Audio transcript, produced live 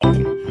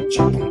Nice,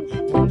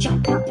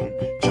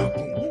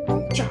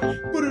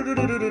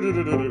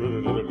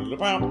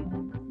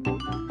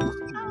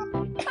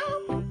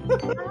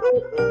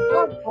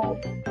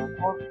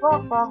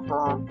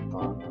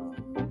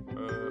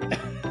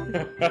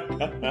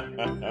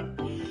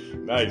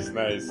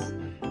 nice.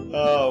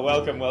 Oh,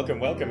 welcome,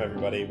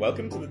 everybody.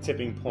 Welcome to the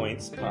Tipping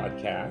Points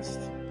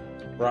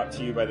podcast, brought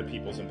to you by the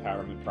People's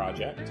Empowerment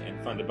Project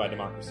and funded by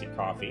Democracy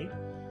Coffee.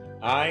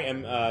 I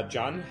am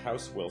John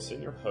House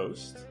Wilson, your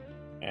host,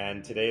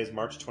 and today is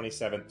March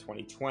 27th,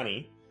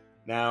 2020.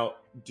 Now,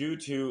 due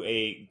to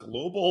a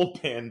global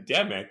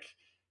pandemic,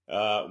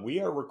 we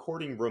are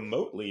recording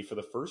remotely for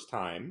the first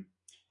time,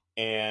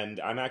 and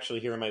I'm actually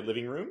here in my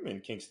living room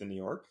in Kingston, New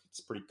York. It's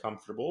pretty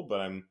comfortable,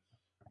 but I'm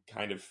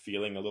kind of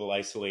feeling a little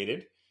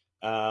isolated.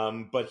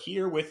 But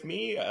here with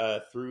me,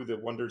 through the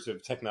wonders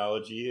of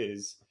technology,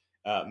 is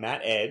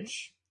Matt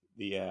Edge.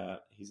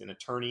 He's an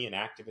attorney, an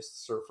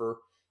activist, surfer,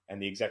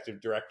 and the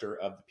executive director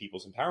of the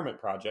People's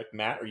Empowerment Project.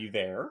 Matt, are you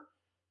there?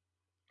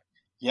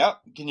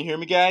 Yep. Can you hear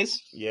me,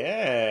 guys?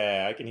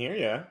 Yeah, I can hear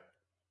you.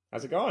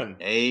 How's it going?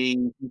 Hey,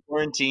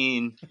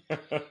 quarantine.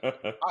 It's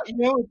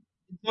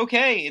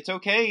okay. It's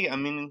okay. I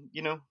mean,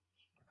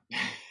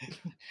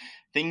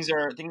 things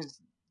are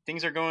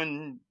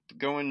going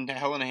to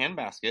hell in a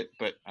handbasket.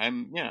 But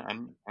I'm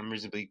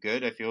reasonably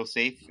good. I feel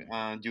safe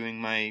doing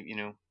my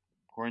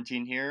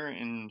quarantine here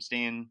and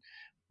staying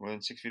more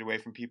than 6 feet away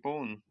from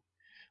people and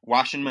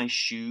washing my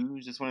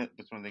shoes. That's one of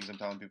the things I'm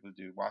telling people to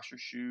do. Wash your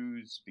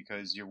shoes,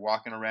 because you're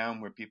walking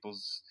around where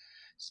people's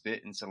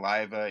spit and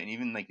saliva and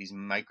even like these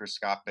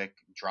microscopic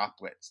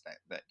droplets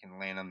that can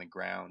land on the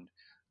ground.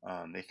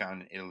 They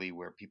found in Italy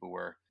where people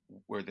where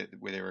they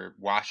were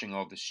washing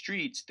all the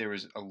streets, there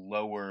was a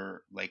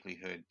lower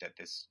likelihood that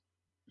this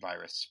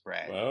virus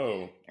spread.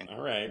 Whoa! And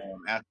all right.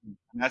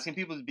 asking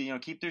people to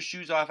keep their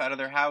shoes off out of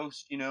their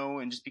house,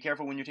 and just be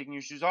careful when you're taking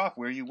your shoes off.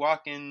 Where are you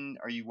walking?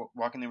 Are you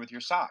walking there with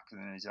your socks? And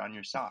then is it on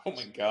your socks? Oh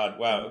my God!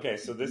 Wow. Okay,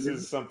 so this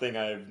is something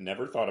I've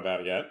never thought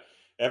about yet.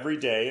 Every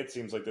day, it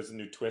seems like there's a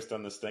new twist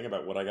on this thing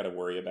about what I got to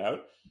worry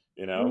about.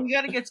 We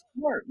got to get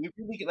smart. We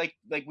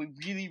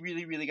really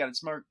really got to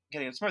smart.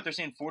 Get smart. They're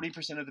saying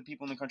 40% of the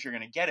people in the country are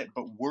going to get it,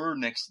 but we're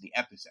next to the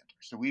epicenter,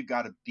 so we've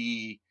got to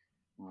be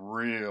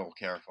real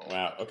careful.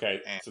 Wow.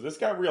 Okay. So this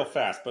got real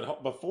fast,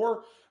 but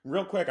before,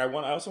 real quick, I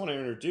also want to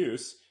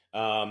introduce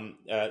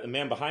the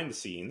man behind the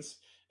scenes,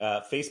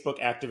 Facebook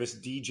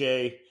activist,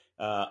 DJ,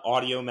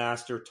 audio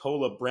master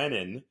Tola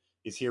Brennan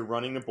is here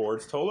running the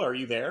boards. Tola, are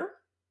you there?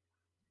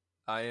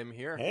 I am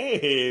here.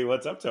 Hey,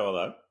 what's up,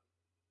 Tola?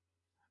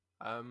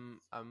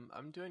 I'm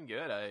doing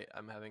good.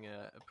 I'm having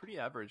a pretty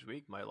average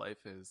week. My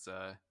life is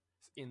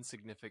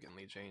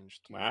insignificantly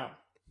changed. Wow.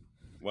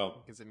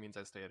 Well, because it means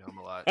I stay at home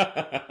a lot.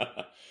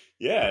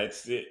 Yeah,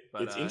 it's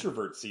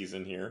introvert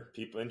season here.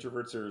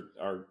 Introverts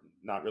are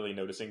not really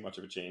noticing much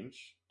of a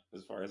change,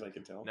 as far as I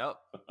can tell. Nope.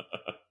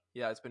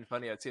 Yeah, it's been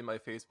funny. I've seen my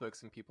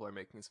Facebooks and people are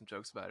making some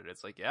jokes about it.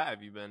 It's like, yeah,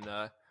 have you been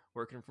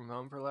working from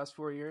home for the last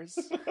 4 years?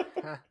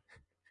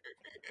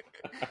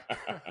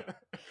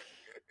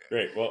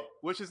 Great. Well,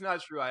 which is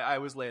not true. I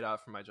was laid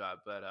off from my job,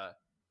 but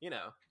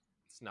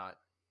it's not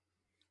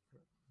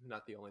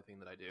the only thing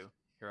that I do.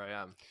 Here I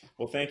am.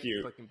 Well, thank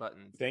you. Clicking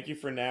buttons. Thank you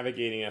for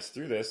navigating us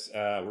through this.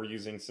 We're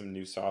using some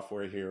new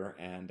software here,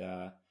 and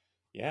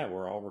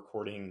we're all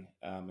recording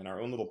in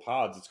our own little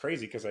pods. It's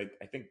crazy because I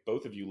think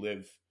both of you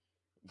live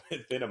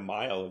within a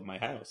mile of my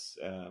house,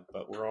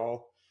 but we're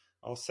all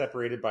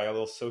separated by a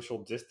little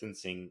social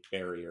distancing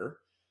barrier.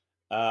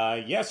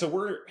 So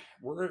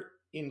we're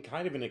in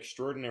kind of an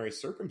extraordinary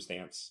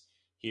circumstance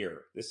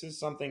here. This is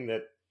something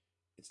that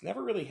it's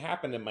never really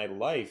happened in my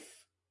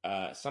life.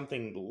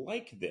 Something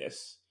like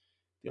this.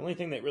 The only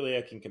thing that really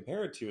I can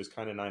compare it to is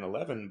kind of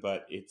 9/11,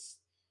 but it's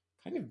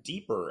kind of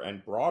deeper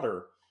and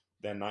broader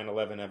than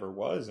 9/11 ever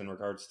was in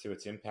regards to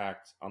its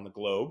impact on the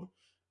globe.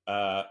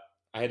 I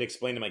had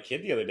explained to my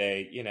kid the other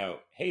day,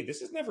 hey, this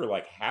has never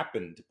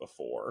happened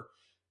before.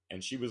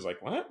 And she was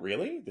like, what?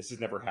 Really? This has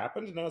never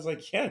happened? And I was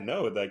like, yeah,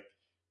 no,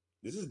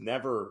 this has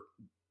never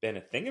been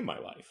a thing in my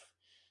life.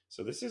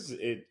 So this is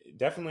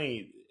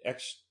definitely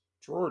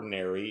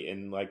extraordinary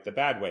in the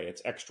bad way.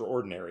 It's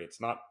extraordinary. It's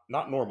not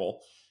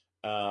normal.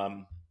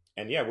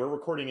 We're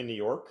recording in New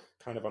York,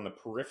 kind of on the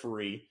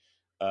periphery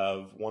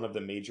of one of the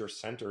major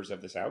centers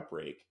of this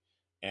outbreak.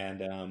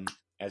 And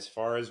as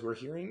far as we're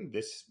hearing,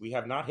 we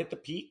have not hit the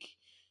peak.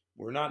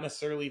 We're not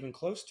necessarily even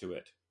close to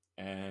it.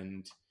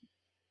 And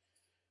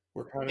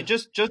we're kind of...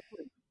 Just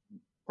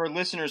for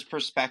listeners'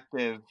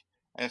 perspective,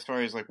 as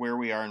far as where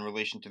we are in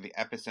relation to the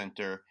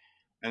epicenter,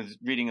 I was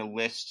reading a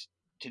list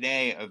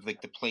today of the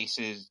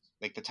places,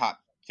 the top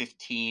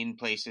 15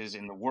 places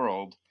in the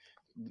world,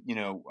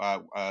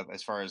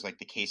 as far as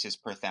the cases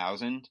per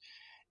thousand,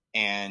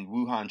 and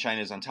Wuhan,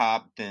 China is on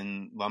top,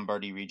 then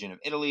Lombardy region of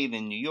Italy,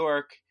 then New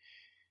York,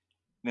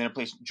 then a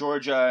place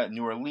Georgia,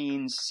 New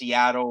Orleans,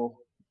 Seattle,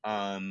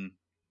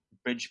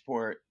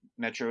 Bridgeport,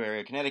 metro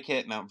area,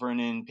 Connecticut, Mount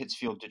Vernon,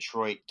 Pittsfield,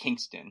 Detroit,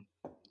 Kingston.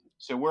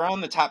 So we're on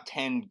the top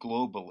 10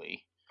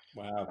 globally.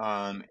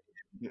 Wow.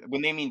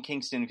 when they mean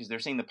Kingston, because they're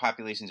saying the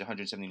population is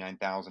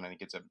 179,000. I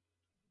think it's a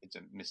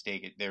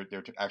mistake.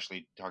 They're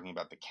actually talking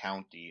about the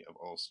county of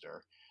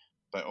Ulster,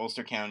 but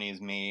Ulster County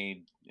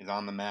is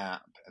on the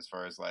map as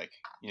far as like,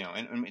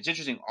 and it's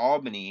interesting.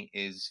 Albany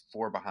is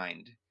 4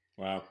 behind.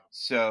 Wow.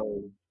 So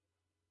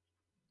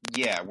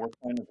yeah, we're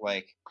kind of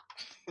like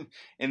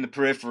in the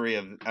periphery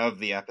of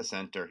the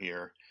epicenter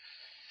here,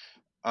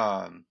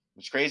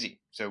 which is crazy.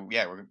 So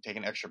yeah, we're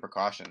taking extra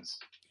precautions.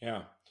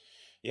 Yeah.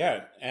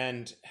 Yeah.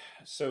 And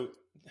so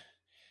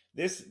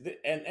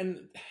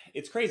and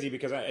it's crazy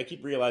because I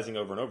keep realizing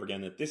over and over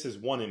again that this is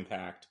one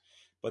impact,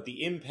 but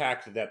the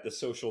impact that the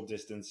social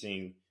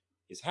distancing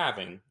is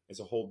having is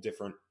a whole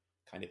different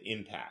kind of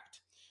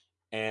impact.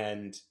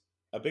 And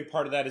a big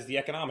part of that is the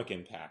economic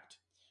impact,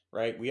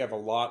 right? We have a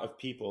lot of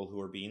people who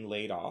are being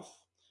laid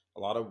off, a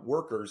lot of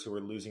workers who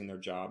are losing their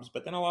jobs,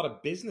 but then a lot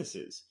of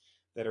businesses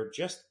that are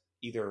just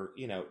either,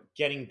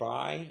 getting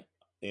by,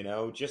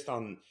 just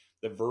on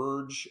the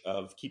verge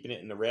of keeping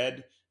it in the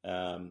red.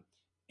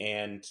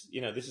 And,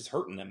 this is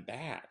hurting them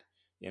bad.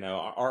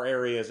 Our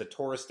area is a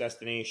tourist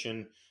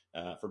destination,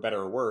 for better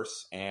or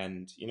worse.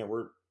 And,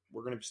 we're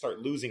going to start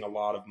losing a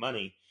lot of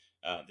money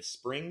this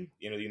spring.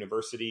 The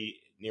university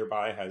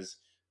nearby has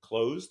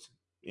closed,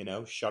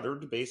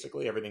 shuttered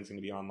basically. Everything's going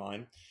to be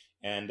online.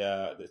 And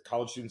the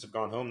college students have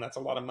gone home. That's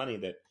a lot of money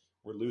that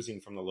we're losing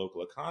from the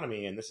local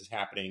economy. And this is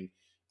happening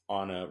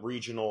on a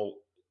regional,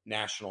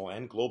 national,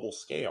 and global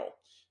scale.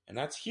 And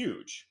that's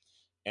huge.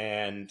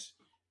 And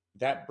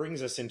that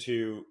brings us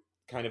into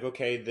kind of,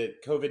 okay,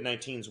 that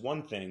COVID-19 is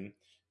one thing,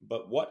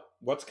 but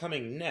what's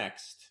coming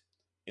next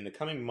in the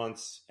coming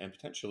months and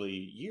potentially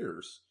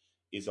years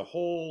is a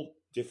whole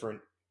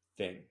different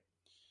thing.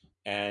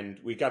 And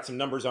we got some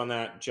numbers on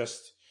that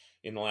just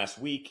in the last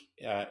week.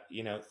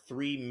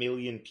 3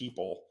 million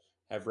people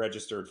have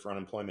registered for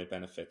unemployment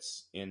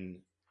benefits in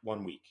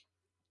 1 week,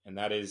 and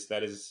that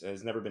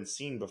has never been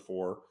seen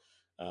before,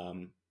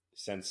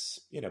 since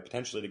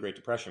potentially the Great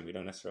Depression. We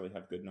don't necessarily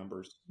have good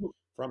numbers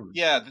from them.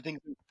 Yeah, the thing.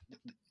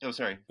 Oh,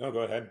 sorry. No, go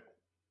ahead.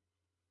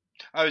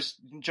 I was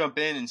jump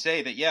in and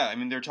say that, yeah, I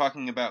mean, they're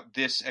talking about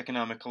this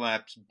economic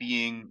collapse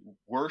being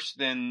worse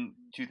than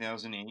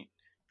 2008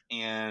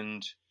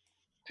 and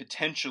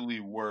potentially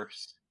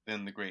worse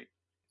than the Great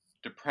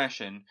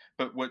Depression.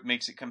 But what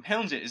makes it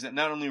compounds it is that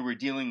not only are we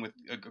dealing with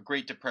a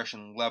Great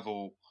Depression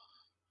level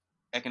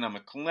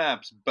economic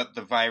collapse, but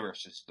the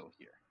virus is still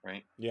here,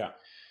 right? Yeah.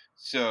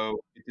 So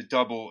it's a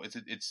double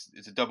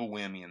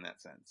whammy in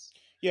that sense.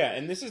 Yeah,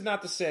 and this is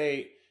not to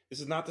say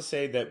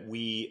that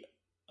we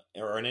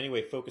are in any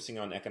way focusing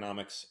on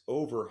economics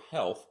over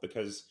health,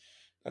 because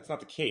that's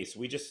not the case.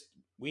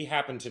 We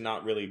happen to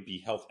not really be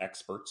health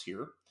experts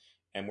here,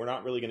 and we're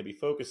not really going to be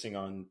focusing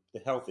on the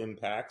health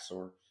impacts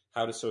or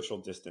how to social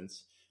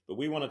distance. But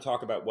we want to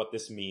talk about what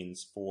this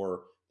means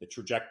for the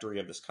trajectory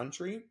of this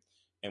country,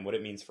 and what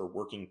it means for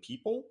working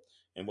people,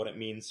 and what it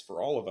means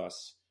for all of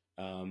us,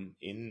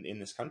 in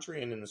this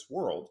country and in this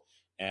world.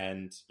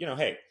 And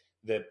hey,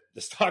 the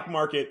stock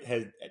market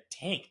has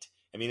tanked.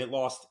 I mean, it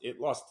lost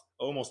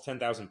almost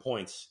 10,000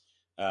 points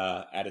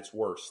at its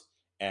worst.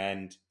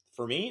 And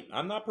for me,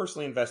 I'm not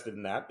personally invested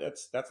in that.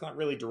 That's not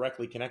really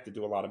directly connected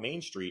to a lot of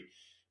Main Street,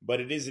 but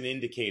it is an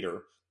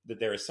indicator that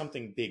there is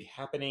something big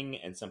happening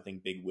and something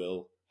big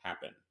will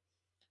happen.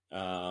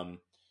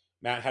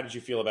 Matt, how did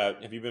you feel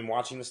about? Have you been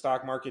watching the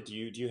stock market? Do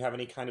you have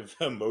any kind of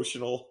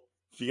emotional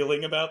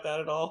feeling about that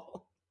at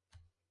all?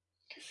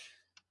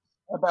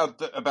 About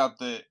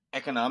the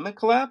economic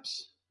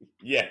collapse?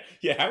 Yeah.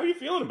 How are you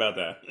feeling about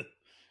that?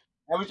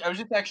 I was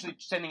just actually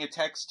sending a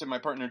text to my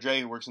partner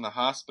Jay, who works in the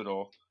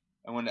hospital.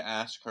 I wanted to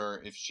ask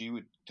her if she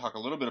would talk a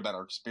little bit about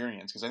our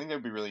experience, because I think that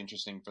would be really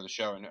interesting for the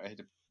show. And I had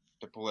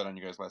to pull it on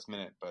you guys last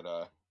minute, but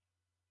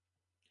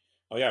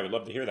oh yeah, I would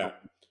love to hear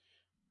that.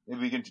 if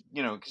we could,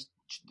 because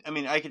I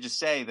mean, I could just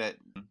say that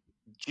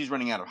she's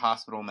running out of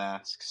hospital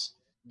masks.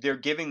 They're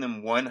giving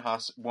them one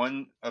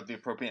of the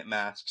appropriate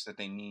masks that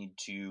they need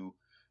to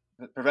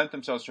prevent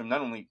themselves from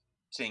not only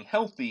staying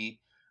healthy,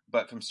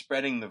 but from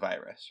spreading the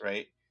virus,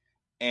 right?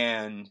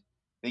 And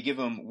they give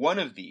them one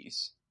of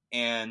these,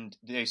 and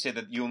they say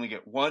that you only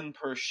get one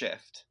per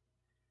shift.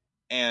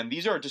 And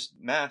these are just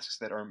masks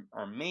that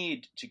are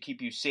made to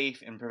keep you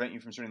safe and prevent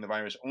you from spreading the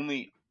virus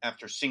only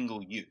after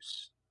single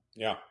use.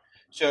 Yeah.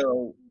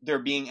 So they're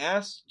being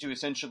asked to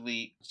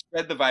essentially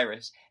spread the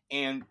virus,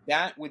 and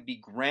that would be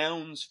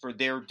grounds for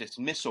their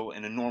dismissal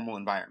in a normal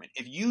environment.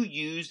 If you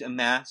used a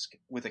mask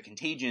with a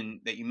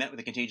contagion, that you met with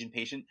a contagion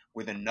patient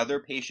with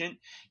another patient,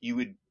 you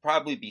would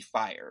probably be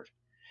fired.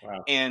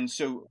 Wow. And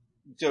so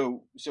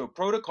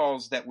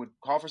protocols that would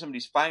call for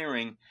somebody's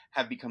firing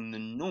have become the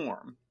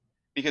norm,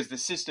 because the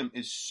system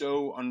is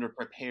so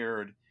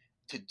underprepared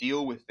to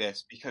deal with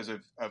this because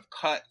of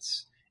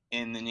cuts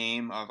in the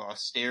name of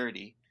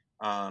austerity.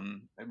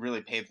 It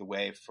really paved the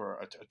way for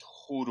a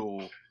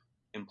total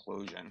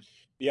implosion.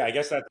 Yeah, I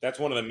guess that's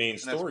one of the main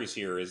stories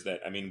here, is that,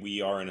 I mean,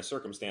 we are in a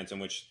circumstance in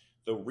which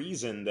the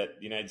reason that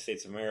the United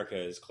States of America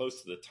is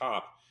close to the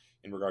top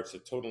in regards to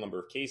total number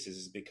of cases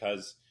is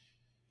because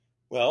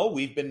Well,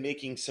 we've been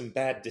making some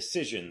bad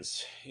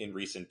decisions in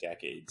recent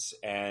decades,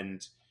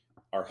 and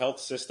our health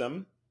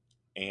system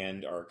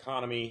and our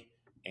economy,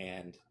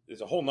 and there's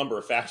a whole number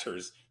of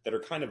factors that are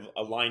kind of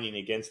aligning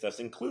against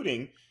us,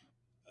 including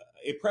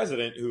a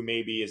president who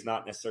maybe is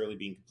not necessarily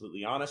being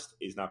completely honest,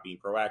 is not being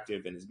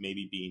proactive, and is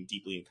maybe being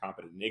deeply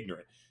incompetent and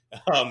ignorant.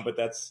 But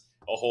that's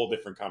a whole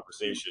different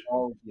conversation.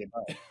 All of the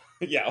above.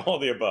 Yeah, all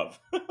the above.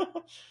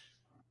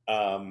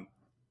 um,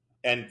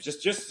 and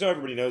just so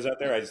everybody knows out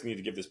there, I just need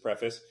to give this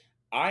preface.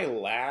 I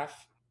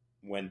laugh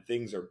when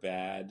things are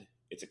bad.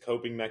 It's a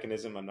coping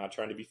mechanism. I'm not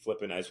trying to be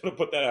flippant. I just want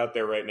to put that out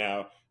there right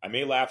now. I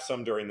may laugh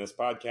some during this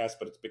podcast,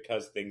 but it's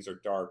because things are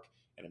dark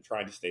and I'm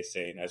trying to stay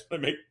sane. I just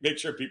want to make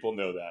sure people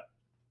know that.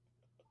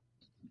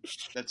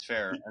 That's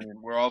fair. I mean,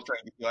 we're all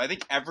trying to feel. I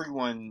think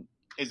everyone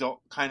is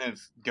all kind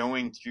of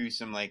going through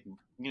some, like,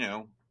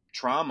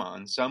 trauma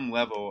on some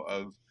level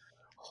of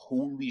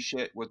holy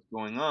shit, what's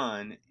going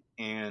on.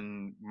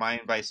 And my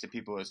advice to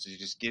people is to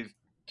just give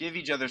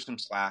each other some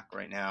slack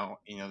right now.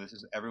 This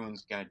is,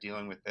 everyone's kind of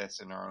dealing with this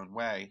in our own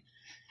way.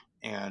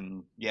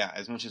 And yeah,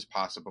 as much as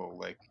possible,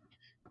 like,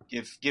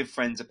 give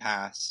friends a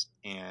pass,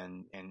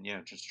 and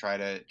just try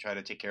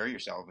to take care of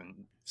yourself.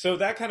 And so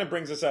that kind of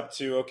brings us up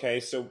to,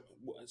 okay, so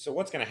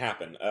what's going to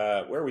happen?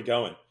 Where are we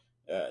going?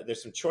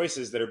 There's some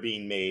choices that are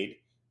being made.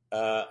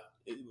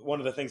 One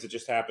of the things that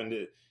just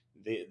happened,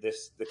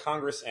 the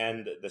Congress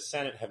and the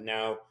Senate have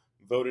now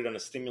voted on a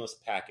stimulus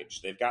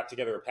package. They've got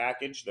together a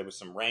package. There was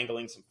some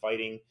wrangling, some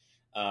fighting.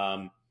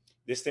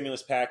 This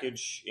stimulus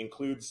package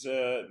includes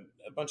a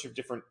bunch of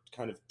different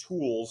kind of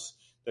tools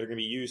that are going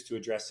to be used to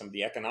address some of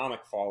the economic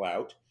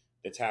fallout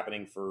that's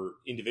happening for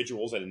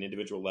individuals at an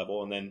individual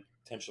level, and then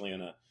potentially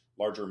on a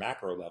larger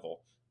macro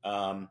level.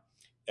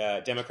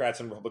 Democrats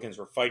and Republicans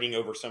were fighting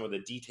over some of the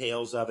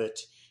details of it.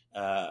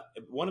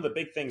 One of the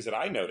big things that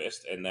I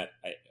noticed and that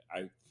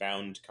I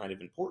found kind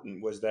of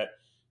important was that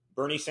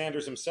Bernie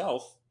Sanders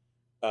himself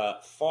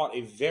fought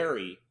a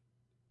very,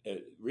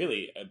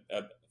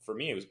 for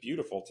me, it was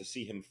beautiful to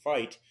see him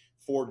fight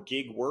for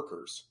gig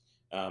workers,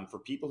 for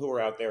people who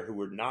are out there who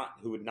would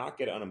not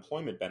get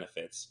unemployment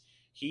benefits.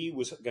 He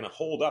was going to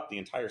hold up the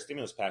entire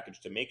stimulus package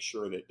to make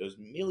sure that those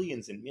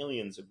millions and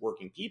millions of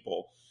working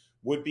people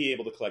would be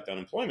able to collect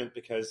unemployment,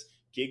 because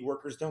gig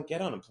workers don't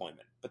get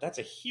unemployment. But that's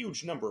a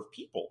huge number of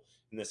people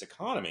in this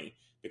economy,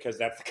 because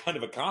that's the kind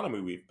of economy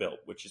we've built,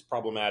 which is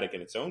problematic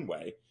in its own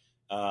way.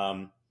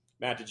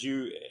 Matt, have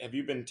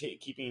you been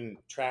keeping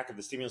track of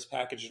the stimulus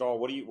package at all?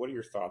 What are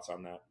your thoughts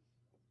on that?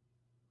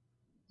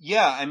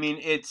 Yeah, I mean,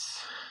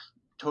 it's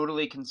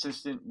totally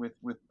consistent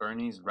with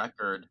Bernie's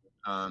record,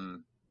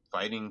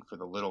 fighting for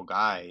the little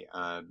guy,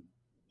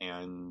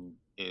 and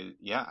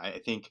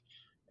I think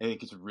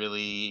it's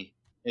really,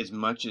 as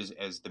much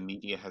as the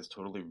media has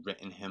totally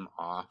written him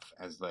off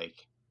as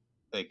like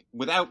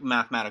without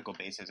mathematical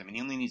basis. I mean,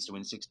 he only needs to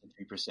win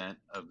 63%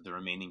 of the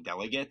remaining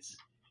delegates,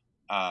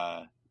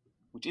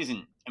 which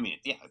isn't. I mean,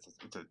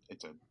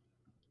 it's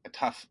a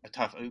tough,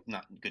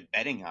 not good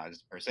betting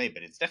odds per se,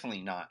 but it's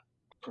definitely not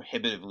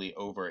prohibitively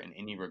over in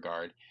any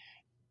regard.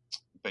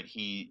 But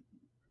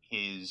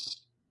his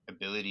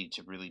ability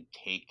to really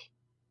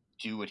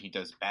do what he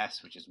does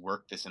best, which is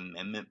work this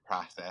amendment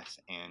process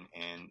and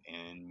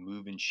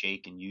move and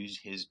shake and use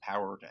his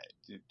power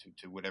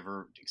to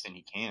whatever extent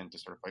he can to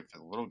sort of fight for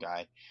the little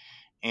guy.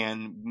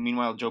 And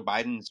meanwhile, Joe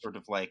Biden's sort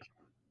of like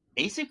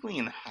basically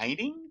in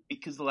hiding,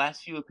 because the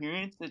last few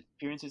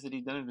appearances that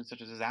he's done have been such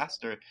a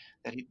disaster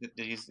that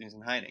he's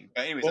in hiding.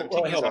 But anyways, I'm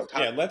taking us off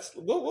topic. Yeah,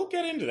 we'll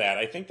get into that.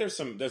 I think there's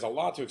a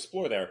lot to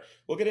explore there.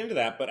 We'll get into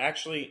that, but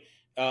actually,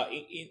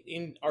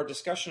 in our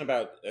discussion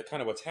about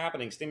kind of what's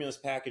happening, stimulus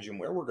package, and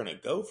where we're going to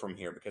go from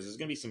here, because there's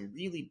going to be some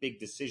really big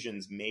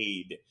decisions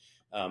made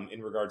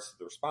in regards to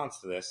the response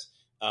to this.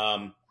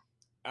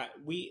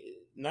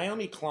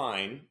 Naomi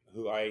Klein,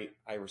 who I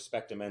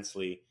respect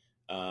immensely,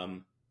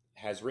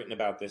 has written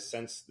about this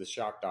since the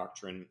shock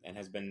doctrine and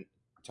has been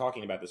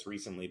talking about this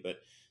recently, but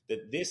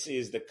that this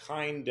is the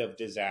kind of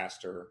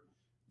disaster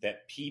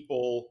that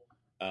people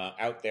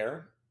out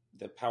there,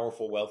 the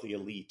powerful, wealthy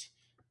elite,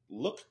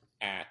 look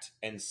at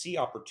and see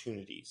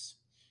opportunities.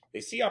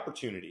 They see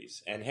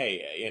opportunities, and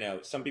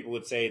hey, some people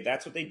would say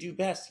that's what they do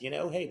best.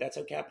 Hey, that's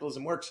how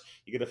capitalism works.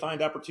 You got to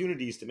find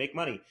opportunities to make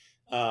money.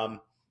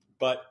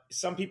 But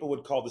some people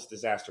would call this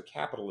disaster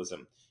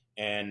capitalism.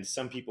 And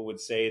some people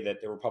would say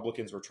that the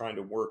Republicans were trying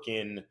to work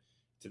in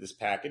to this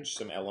package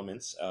some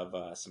elements of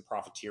some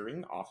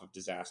profiteering off of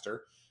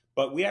disaster.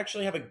 But we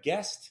actually have a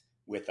guest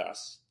with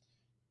us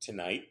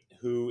tonight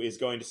who is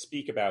going to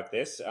speak about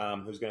this,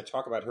 who's going to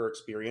talk about her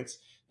experience.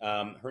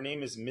 Her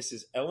name is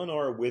Mrs.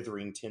 Eleanor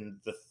Witherington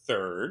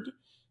III.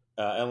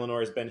 Eleanor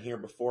has been here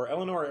before.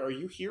 Eleanor, are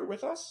you here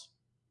with us?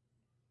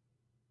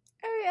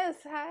 Oh, yes.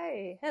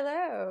 Hi.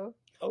 Hello.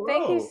 Hello.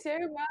 Thank you so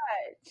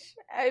much.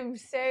 I'm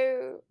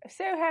so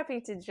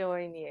happy to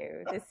join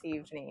you this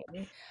evening.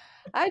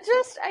 I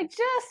just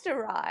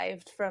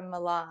arrived from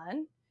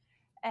Milan,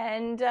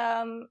 and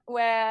I've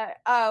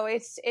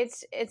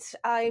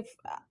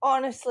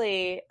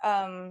honestly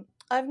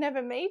I've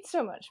never made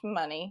so much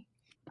money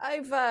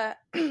I've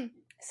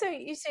so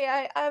you see,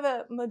 I'm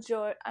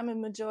a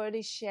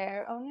majority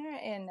share owner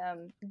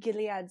in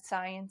Gilead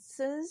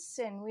Sciences,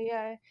 and we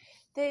are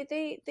they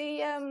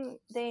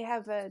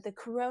have the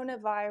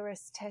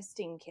coronavirus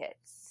testing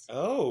kits,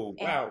 Oh,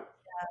 and wow.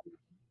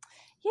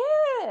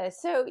 yeah,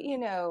 so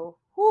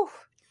whew,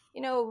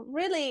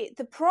 really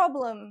the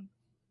problem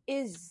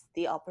is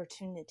the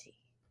opportunity.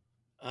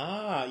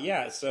 Ah,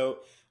 yeah. So,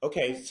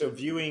 okay, so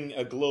viewing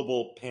a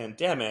global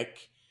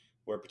pandemic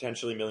where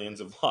potentially millions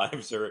of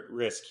lives are at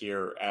risk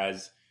here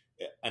as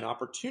an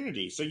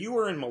opportunity. So you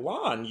were in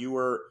Milan.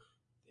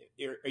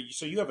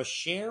 So you have a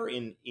share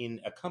in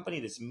a company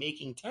that's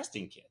making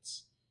testing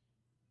kits.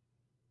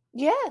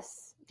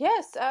 Yes,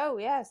 yes, oh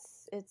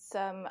yes. It's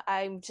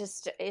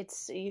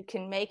you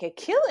can make a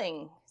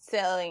killing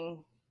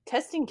selling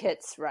testing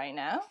kits right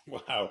now.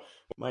 Wow,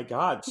 my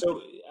God.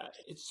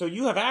 So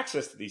you have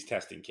access to these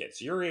testing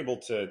kits. You're able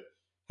to.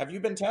 Have you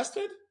been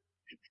tested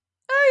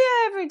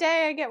Oh yeah, every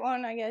day I get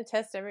one. I get a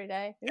test every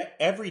day.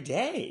 every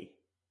day?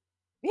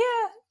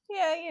 Yeah,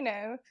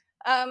 yeah,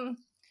 Um,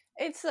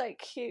 it's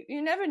like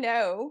you never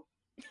know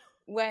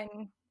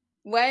when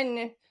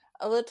when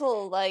a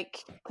little like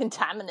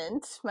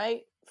contaminant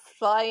might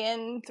fly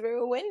in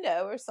through a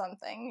window or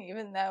something,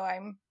 even though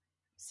I'm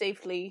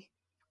safely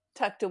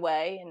tucked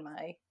away in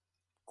my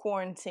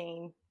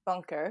quarantine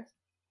bunker.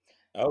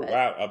 Oh But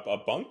wow,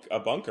 a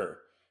bunker.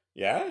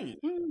 Yeah,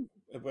 hmm,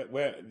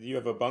 where you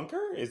have a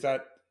bunker? Is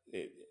that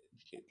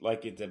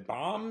like it's a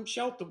bomb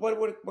shelter?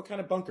 What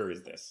kind of bunker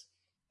is this?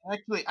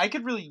 Actually, I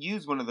could really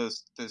use one of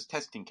those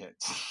testing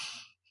kits.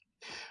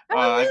 oh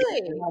I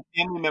really? have a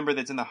family member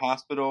that's in the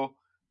hospital,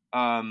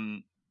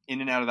 um, in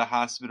and out of the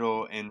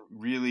hospital, and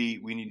really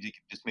we need to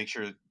just make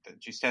sure that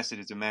she's tested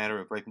as a matter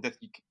of life and death.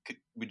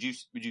 Would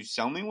you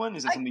sell me one?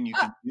 Is that I, something you I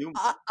can do?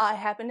 I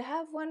happen to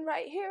have one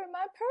right here in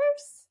my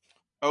purse.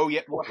 Oh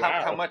yeah. Oh, Well,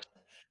 how wow. much?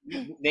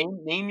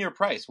 Name your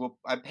price. Well,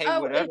 I pay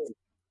Oh, whatever.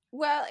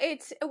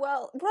 it's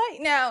right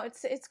now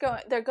it's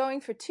going they're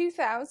going for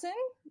 2,000,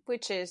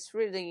 which is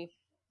really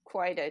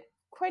quite a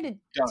Done.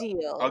 I'll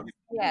deal. give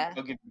Yeah.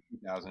 I'll give you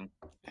 2,000.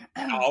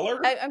 Dollars?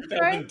 I'm Two sorry.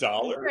 thousand I'm sorry.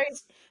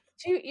 dollars?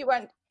 You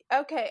want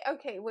okay,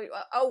 wait.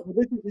 Well,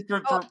 this is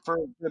Oh, for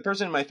the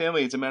person in my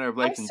family. It's a matter of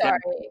I'm life and death.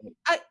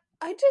 sorry.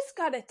 I just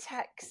got a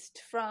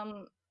text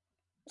from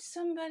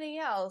somebody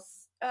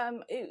else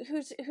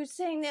who's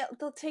saying that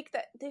they'll take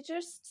that. They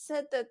just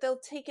said that they'll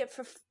take it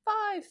for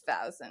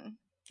 5,000.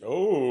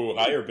 Oh,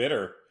 higher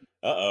bidder.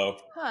 Uh-oh.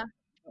 Huh.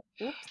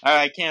 Oops.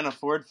 I can't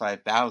afford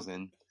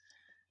 5,000.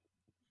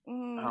 Oh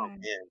Mm.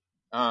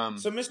 man.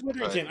 So, Miss But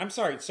Witherington, I'm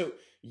sorry. So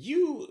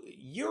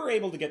you're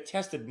able to get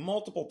tested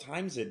multiple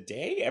times a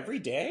day, every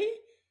day?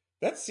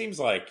 That seems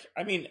like,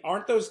 I mean,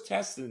 aren't those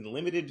tests in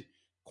limited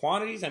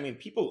quantities? I mean,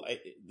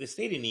 the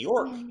state of New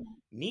York Mm.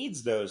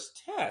 needs those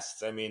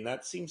tests. I mean,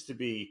 that seems to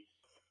be.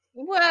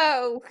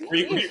 Well,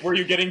 Were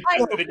you getting I,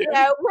 tested again?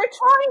 we're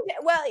trying to,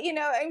 well,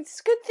 it's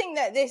a good thing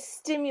that this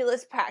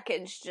stimulus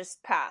package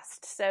just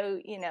passed. So,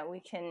 we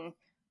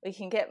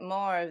can get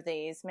more of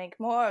these, make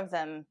more of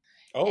them.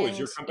 Oh, And,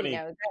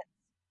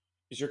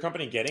 is your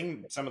company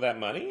getting some of that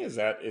money? Is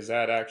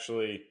that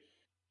actually?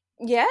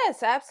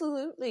 yes,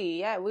 absolutely.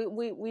 Yeah,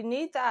 we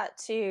need that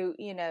to,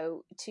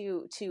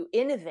 to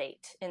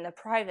innovate in the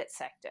private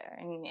sector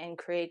and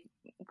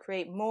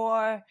create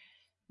more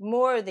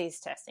of these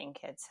testing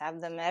kits, have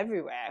them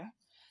everywhere.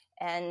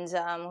 And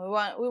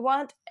we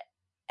want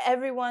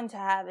everyone to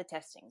have a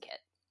testing kit.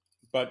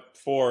 But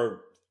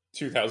for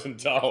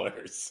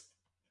 $2,000.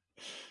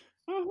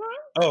 Mm-hmm.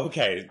 Oh,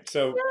 okay.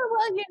 So,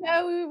 Yeah,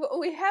 well,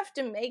 we have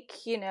to make,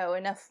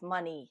 enough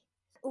money.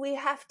 We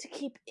have to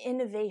keep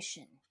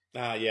innovation,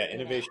 yeah,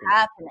 innovation,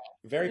 happening.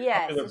 very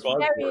Yes, popular it's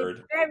very,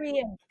 buzzword. very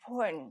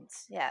important.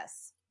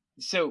 Yes.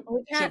 so We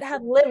so can't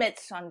have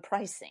limits on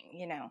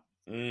pricing.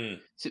 Mm.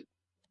 so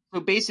so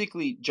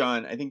basically,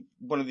 John, I think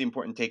one of the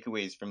important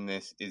takeaways from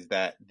this is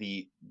that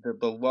the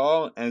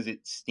law as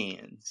it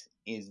stands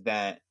is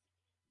that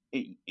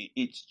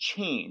it's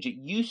changed. It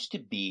used to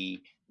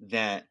be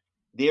that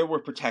there were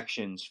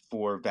protections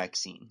for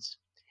vaccines,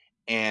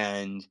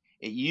 and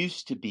it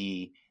used to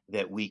be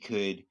that we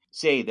could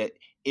say that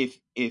if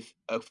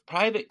a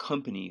private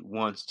company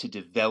wants to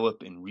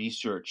develop and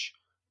research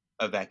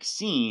a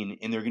vaccine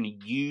and they're going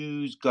to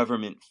use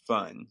government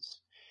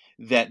funds,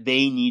 that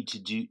they need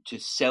to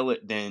sell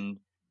it then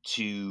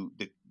to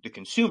the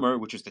consumer,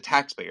 which is the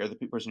taxpayer, the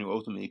person who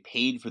ultimately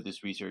paid for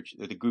this research,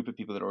 or the group of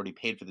people that already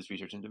paid for this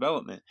research and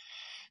development,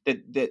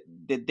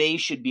 that they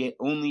should be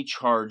only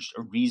charged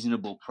a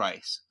reasonable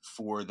price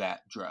for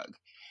that drug.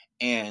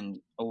 And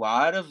a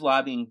lot of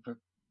lobbying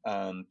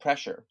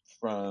pressure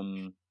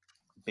from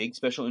big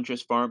special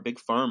interest big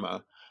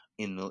pharma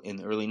in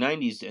the early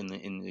 90s in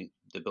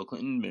the Bill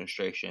Clinton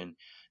administration,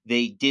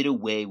 they did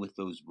away with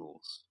those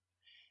rules.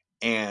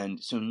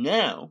 And so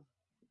now,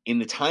 in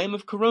the time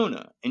of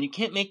Corona, and you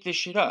can't make this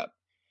shit up,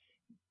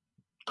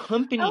 Oh, I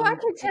companies.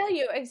 can tell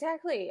you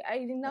exactly.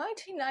 In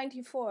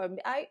 1994,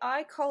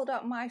 I called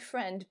up my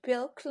friend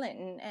Bill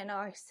Clinton and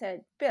I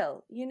said,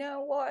 Bill, you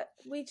know what?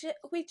 We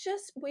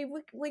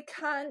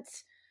can't.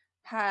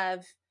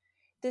 have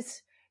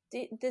this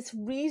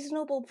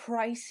reasonable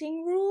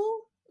pricing rule.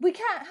 We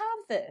can't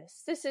have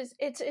this.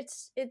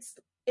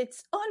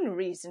 It's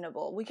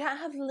unreasonable. We can't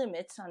have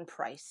limits on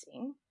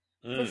pricing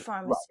for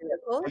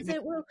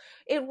pharmaceuticals.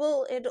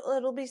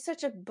 It'll be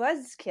such a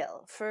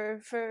buzzkill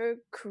for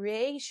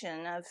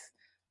creation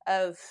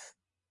of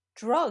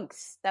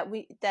drugs that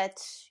we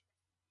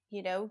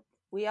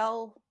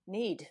all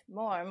need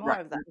more and more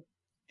of them.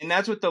 And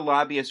that's what the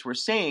lobbyists were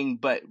saying.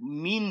 But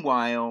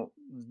meanwhile,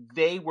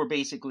 they were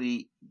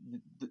basically,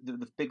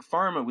 the big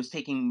pharma was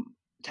taking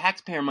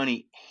taxpayer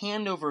money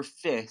hand over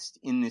fist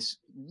in this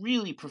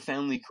really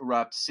profoundly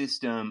corrupt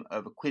system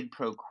of a quid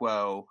pro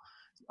quo,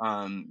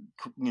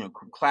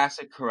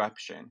 classic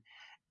corruption.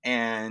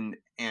 And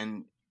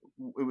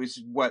it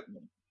was what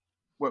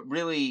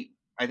really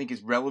I think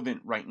is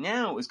relevant right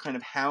now is kind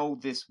of how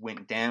this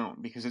went down,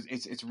 because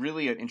it's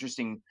really an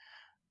interesting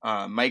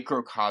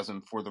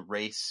microcosm for the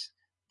race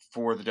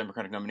for the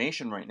Democratic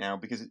nomination right now,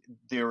 because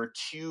there are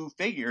two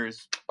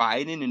figures,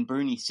 Biden and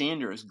Bernie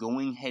Sanders,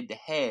 going head to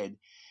head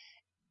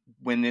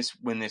when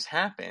this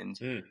happened.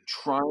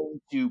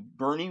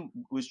 Bernie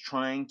was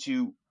trying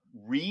to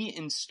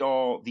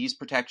reinstall these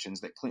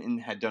protections that Clinton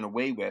had done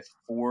away with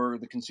for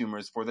the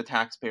consumers, for the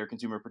taxpayer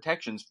consumer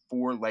protections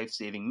for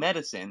life-saving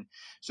medicine,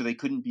 so they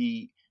couldn't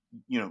be,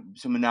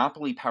 so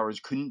monopoly powers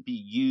couldn't be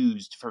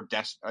used for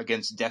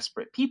against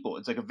desperate people.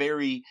 It's like a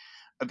very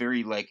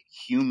like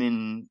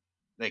human,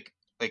 like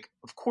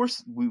of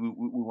course we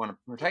want to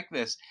protect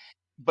this,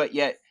 but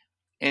yet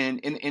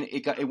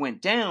it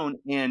went down,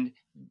 and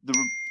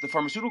the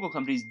pharmaceutical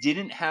companies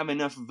didn't have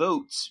enough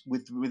votes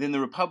within the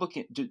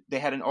Republican. They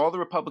had all the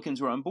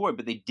Republicans were on board,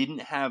 but they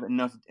didn't have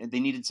enough.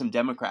 They needed some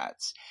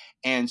Democrats,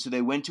 and so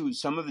they went to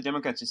some of the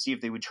Democrats to see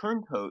if they would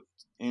turncoat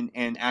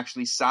and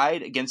actually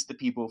side against the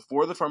people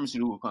for the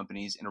pharmaceutical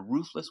companies in a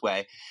ruthless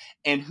way.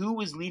 And who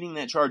was leading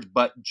that charge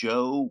but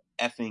Joe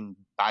effing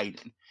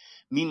Biden?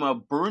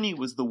 Meanwhile, Bernie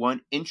was the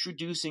one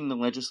introducing the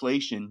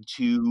legislation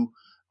to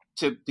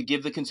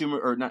give the consumer,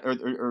 or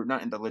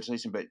not in the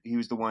legislation, but he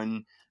was the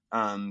one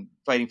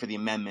fighting for the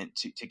amendment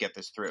to get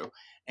this through.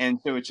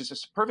 And so it's just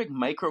a perfect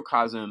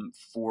microcosm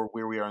for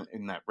where we are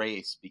in that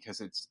race,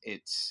 because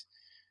it's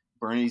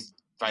Bernie's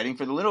fighting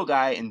for the little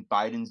guy and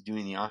Biden's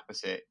doing the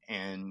opposite.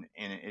 And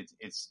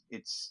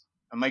it's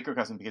a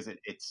microcosm because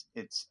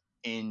it's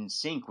in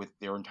sync with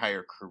their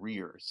entire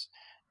careers.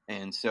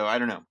 And so I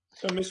don't know.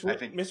 So Miss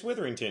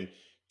Witherington,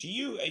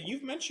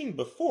 you've mentioned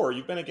before,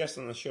 you've been a guest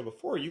on the show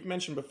before, you've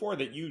mentioned before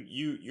that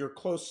you're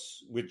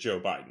close with Joe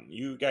Biden.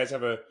 You guys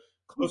have a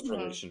close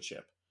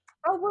relationship.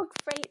 Oh, we're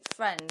great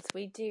friends.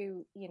 We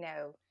do,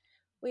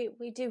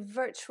 we do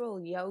virtual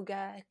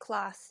yoga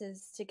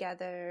classes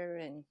together,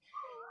 and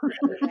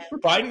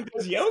Biden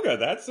does yoga.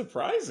 That's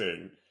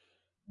surprising.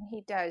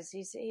 He does.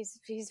 He's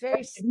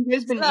very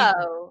been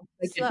slow.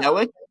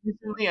 Psychedelic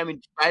recently. I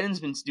mean,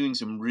 Biden's been doing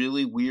some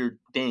really weird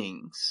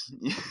things.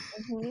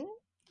 Mm-hmm.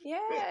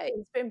 Yeah,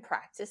 he's been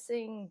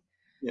practicing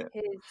his,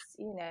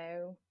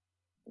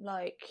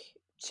 like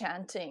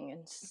chanting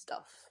and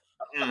stuff.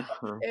 So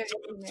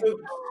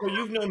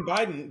you've known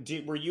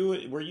Biden. Were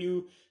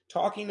you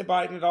talking to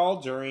Biden at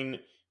all during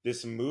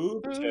this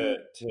move? I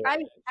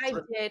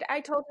did. I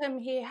told him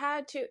he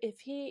had to, if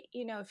he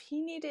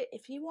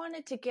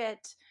wanted to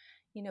get,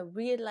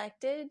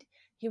 reelected,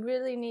 he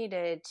really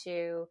needed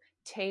to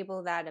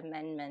table that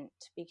amendment,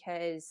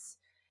 because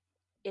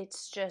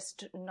it's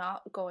just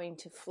not going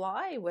to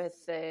fly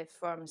with the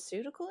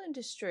pharmaceutical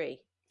industry.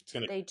 It's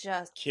going to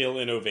just kill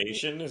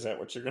innovation. Is that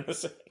what you're going to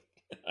say?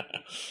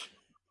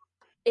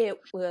 It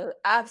will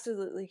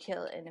absolutely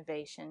kill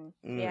innovation.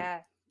 Yeah.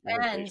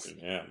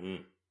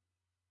 Innovation.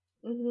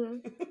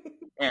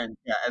 And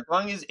as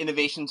long as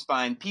innovation's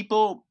fine,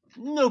 people,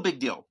 no big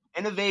deal.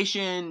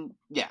 Innovation,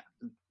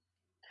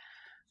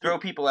 throw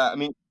people out. I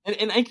mean,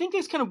 and I think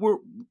that's kind of where,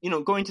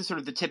 going to sort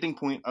of the tipping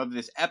point of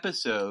this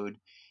episode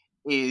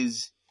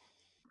is,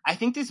 I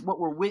think this, what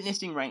we're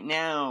witnessing right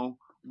now,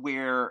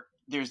 where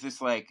there's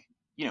this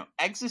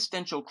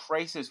existential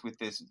crisis with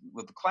the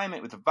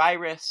climate, with the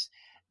virus,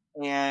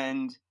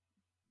 and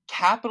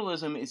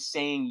capitalism is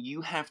saying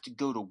you have to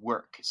go to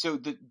work. So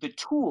the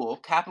tool,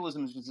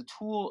 capitalism is a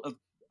tool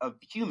of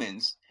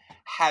humans,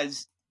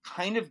 has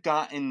kind of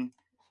gotten,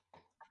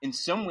 in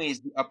some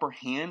ways, the upper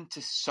hand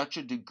to such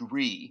a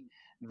degree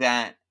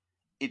that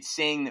it's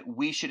saying that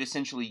we should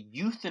essentially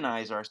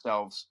euthanize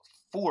ourselves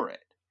for it.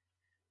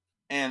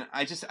 And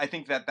I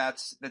think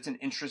that's an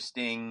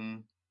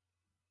interesting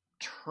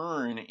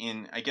turn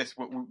in, I guess,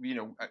 what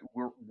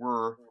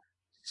we're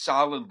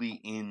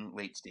solidly in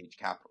late stage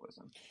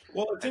capitalism.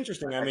 Well, it's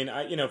interesting. I mean,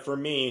 for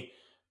me,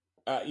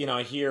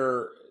 I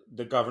hear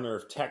the governor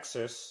of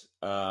Texas.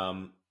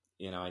 I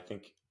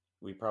think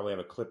we probably have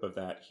a clip of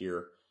that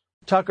here.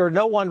 Tucker,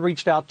 no one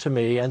reached out to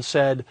me and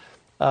said,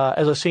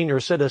 as a senior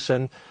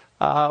citizen,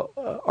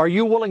 are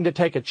you willing to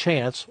take a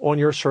chance on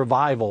your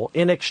survival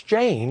in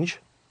exchange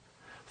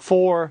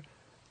for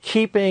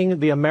keeping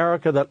the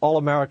America that all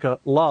America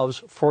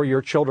loves for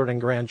your children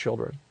and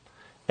grandchildren?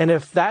 And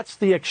if that's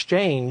the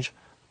exchange,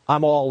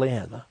 I'm all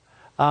in.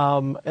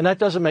 And that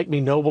doesn't make me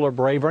noble or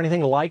brave or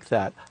anything like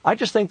that. I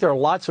just think there are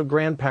lots of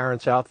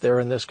grandparents out there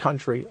in this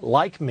country,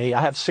 like me,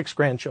 I have 6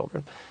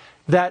 grandchildren,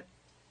 that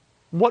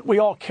what we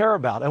all care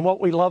about and what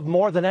we love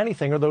more than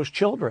anything are those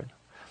children.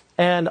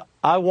 And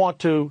I want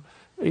to,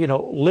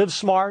 live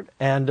smart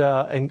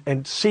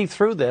and see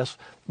through this,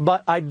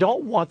 but I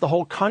don't want the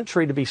whole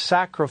country to be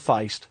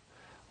sacrificed.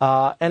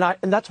 And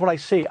that's what I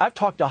see. I've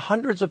talked to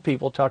hundreds of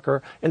people,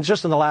 Tucker, and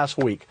just in the last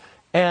week,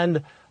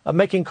 and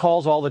making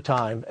calls all the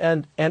time.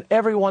 And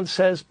everyone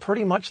says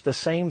pretty much the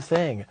same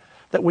thing,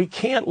 that we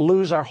can't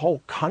lose our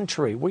whole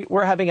country.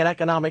 We're having an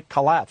economic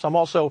collapse. I'm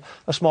also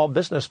a small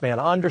businessman.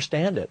 I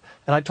understand it.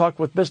 And I talk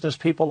with business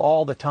people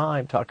all the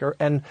time, Tucker.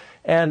 And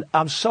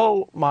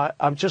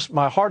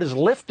my heart is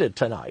lifted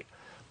tonight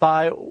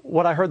by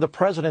what I heard the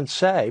president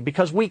say,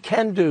 because we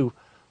can do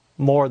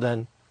more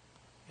than,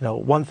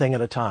 one thing at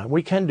a time.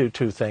 We can do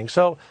 2 things.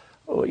 So,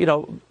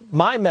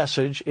 my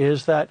message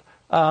is that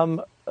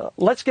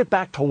let's get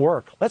back to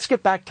work. Let's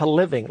get back to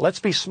living. Let's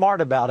be smart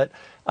about it.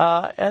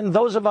 And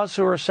those of us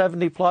who are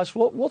 70 plus,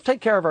 we'll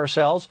take care of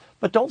ourselves,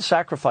 but don't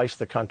sacrifice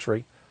the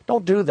country.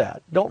 Don't do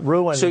that. Don't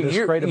ruin this great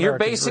American you're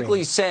basically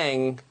dream.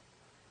 saying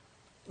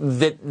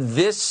that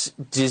this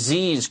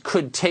disease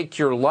could take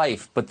your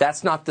life, but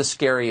that's not the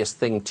scariest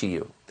thing to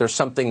you. There's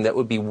something that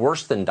would be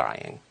worse than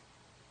dying.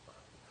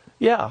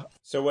 Yeah.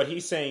 So what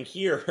he's saying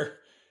here,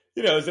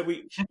 is that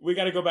we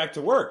got to go back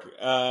to work.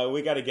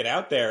 We got to get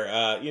out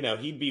there.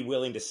 He'd be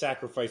willing to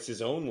sacrifice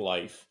his own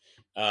life,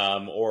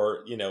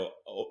 or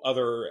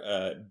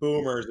other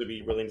boomers would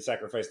be willing to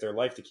sacrifice their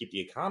life to keep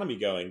the economy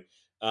going.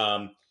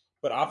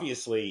 But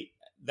obviously,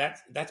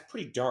 that's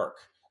pretty dark.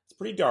 It's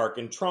pretty dark.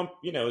 And Trump,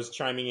 is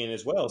chiming in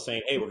as well,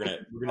 saying, "Hey, we're gonna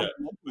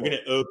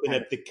open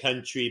up the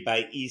country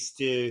by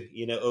Easter.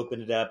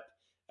 Open it up.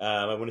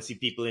 I want to see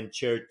people in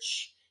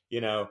church.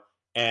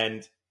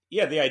 And."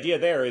 Yeah, the idea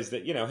there is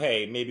that,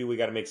 hey, maybe we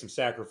got to make some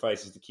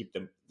sacrifices to keep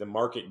the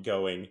market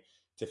going,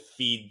 to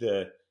feed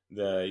the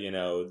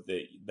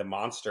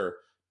monster.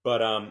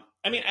 But I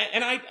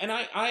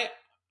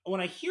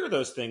when I hear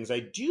those things,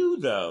 I do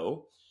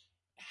though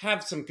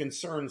have some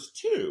concerns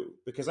too,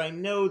 because I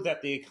know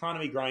that the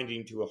economy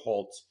grinding to a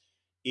halt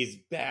is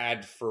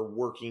bad for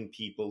working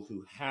people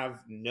who have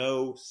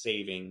no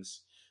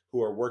savings,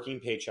 who are working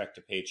paycheck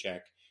to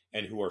paycheck,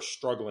 and who are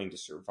struggling to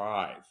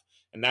survive.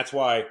 And that's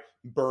why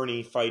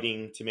Bernie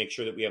fighting to make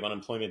sure that we have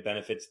unemployment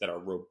benefits that are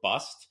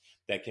robust,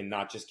 that can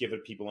not just give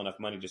people enough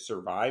money to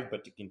survive,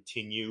 but to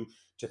continue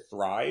to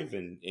thrive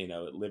and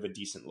live a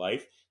decent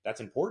life. That's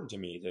important to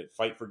me, to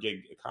fight for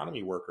gig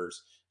economy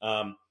workers.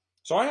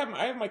 So I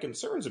have my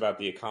concerns about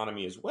the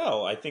economy as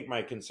well. I think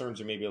my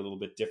concerns are maybe a little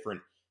bit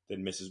different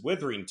than Mrs.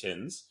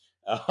 Witherington's.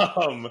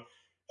 My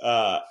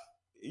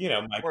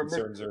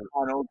concerns are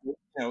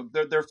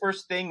their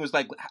first thing was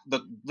like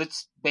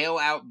let's bail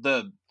out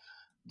the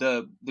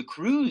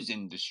cruise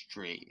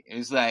industry. It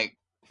was like,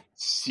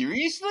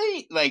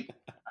 seriously? Like,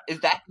 is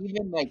that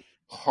even like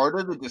part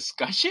of the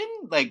discussion?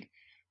 Like,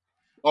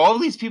 all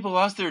these people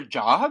lost their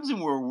jobs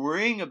and we're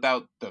worrying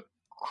about the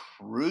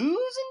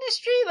cruise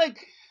industry?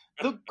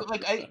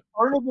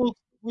 Carnival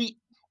fleet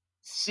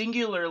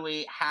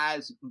singularly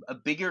has a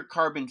bigger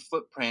carbon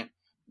footprint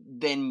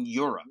than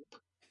Europe.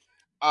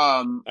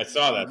 I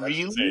saw that. That's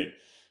really? insane.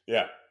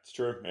 Yeah, it's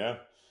true. Yeah.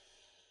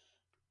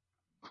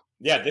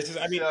 Yeah,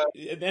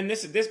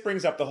 this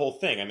brings up the whole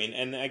thing.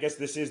 And I guess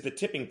this is the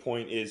tipping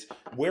point, is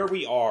where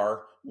we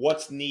are,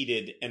 what's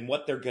needed, and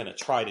what they're going to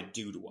try to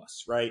do to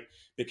us, right?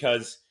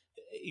 Because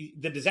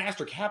the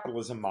disaster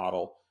capitalism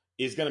model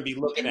is going to be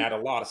looking at a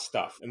lot of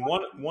stuff. And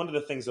one of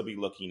the things they'll be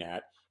looking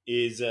at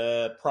is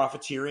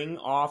profiteering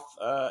off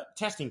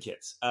testing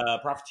kits,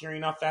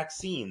 profiteering off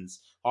vaccines,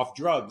 off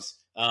drugs.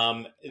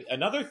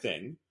 Another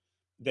thing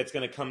that's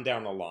going to come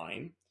down the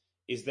line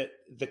is that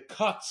the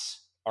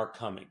cuts are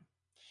coming.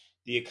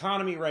 The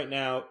economy right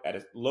now, at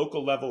a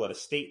local level, at a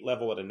state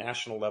level, at a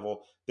national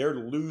level, they're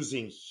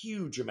losing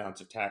huge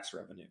amounts of tax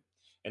revenue.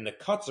 And the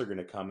cuts are going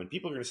to come, and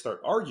people are going to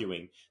start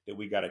arguing that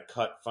we got to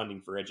cut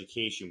funding for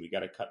education, we got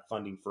to cut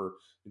funding for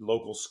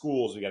local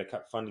schools, we got to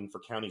cut funding for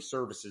county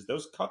services.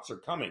 Those cuts are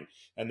coming,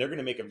 and they're going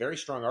to make a very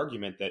strong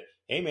argument that,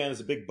 hey man,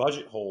 there's a big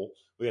budget hole,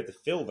 we have to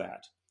fill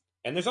that.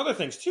 And there's other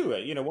things too.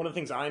 One of the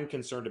things I'm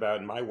concerned about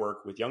in my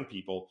work with young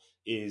people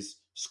is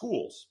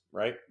schools,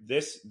 right?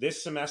 This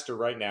semester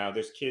right now,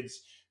 there's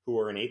kids who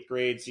are in 8th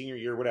grade, senior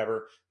year,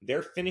 whatever.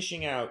 They're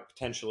finishing out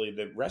potentially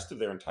the rest of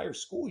their entire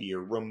school year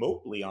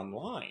remotely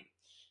online.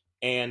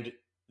 And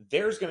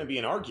there's going to be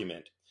an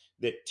argument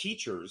that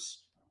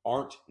teachers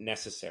aren't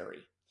necessary,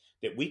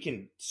 that we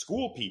can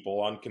school people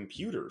on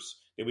computers,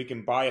 that we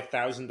can buy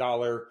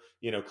 $1,000,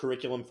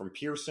 curriculum from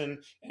Pearson,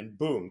 and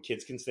boom,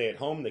 kids can stay at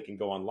home. They can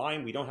go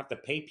online. We don't have to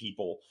pay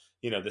people,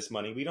 this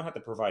money. We don't have to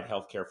provide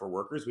healthcare for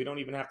workers. We don't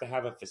even have to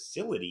have a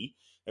facility,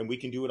 and we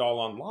can do it all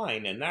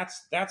online. And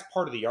that's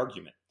part of the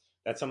argument.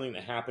 That's something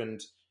that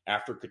happened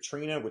after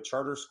Katrina with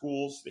charter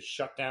schools. They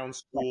shut down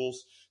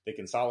schools. They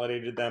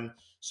consolidated them.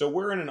 So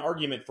we're in an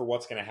argument for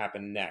what's going to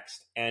happen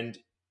next. And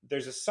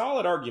there's a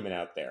solid argument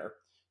out there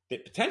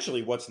that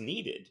potentially what's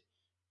needed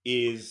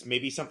is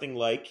maybe something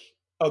like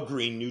a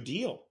Green New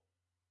Deal,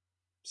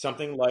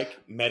 something like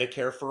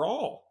Medicare for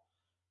all.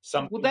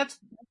 Well, Something.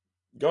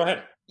 Go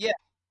ahead. Yeah.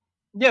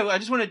 Yeah, I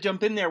just want to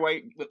jump in there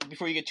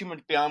before you get too much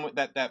beyond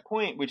that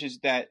point, which is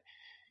that,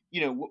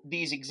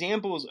 these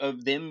examples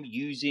of them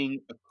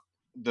using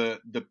the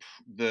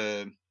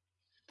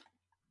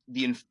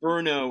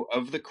inferno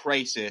of the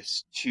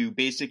crisis to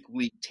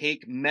basically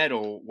take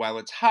metal while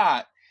it's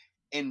hot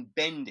and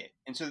bend it.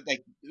 And so,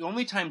 like, the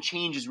only time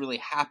change has really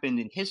happened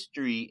in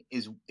history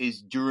is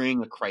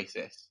during a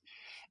crisis.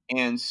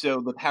 And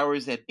so the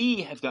powers that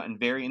be have gotten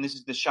and this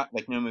is the shock,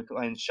 like Naomi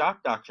Klein's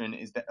shock doctrine,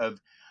 is that of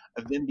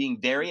them being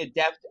very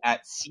adept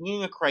at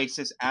seeing a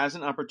crisis as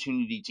an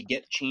opportunity to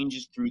get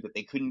changes through that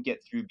they couldn't get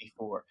through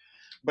before.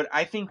 But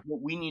I think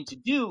what we need to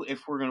do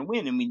if we're going to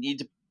win, and we need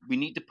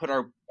to put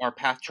our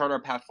chart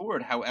our path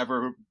forward,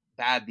 however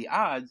bad the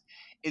odds,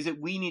 is that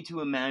we need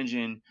to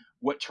imagine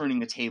what turning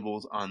the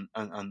tables on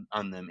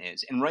them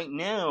is. And right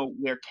now,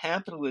 where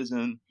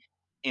capitalism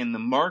and the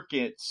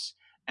markets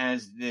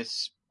as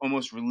this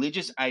almost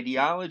religious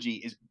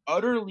ideology is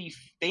utterly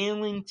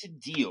failing to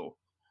deal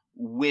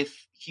with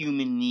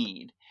human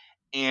need.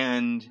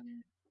 And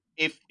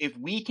if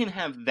we can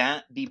have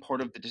that be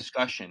part of the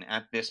discussion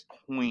at this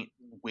point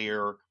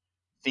where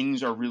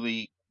things are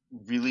really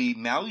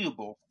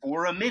malleable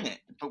for a minute,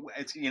 but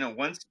it's,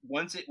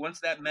 once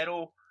that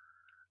metal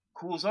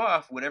cools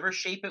off, whatever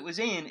shape it was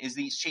in is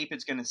the shape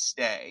it's going to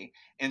stay.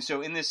 And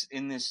so in this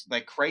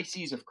like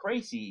crises of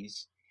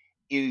crises,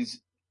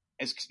 is,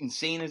 as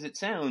insane as it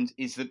sounds,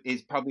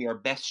 is probably our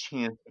best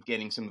chance of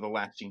getting some of the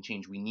lasting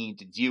change we need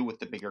to deal with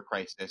the bigger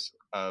crisis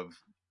of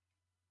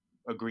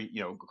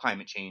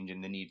climate change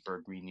and the need for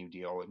a Green New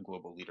Deal and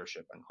global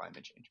leadership on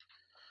climate change.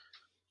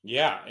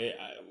 Yeah,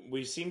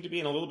 we seem to be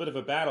in a little bit of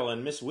a battle.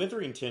 And Miss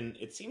Witherington,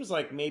 it seems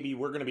like maybe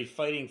we're going to be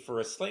fighting for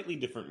a slightly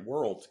different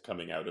world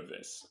coming out of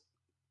this.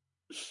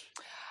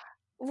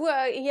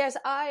 Well, yes,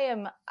 I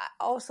am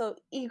also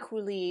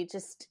equally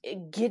just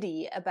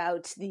giddy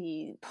about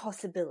the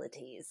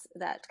possibilities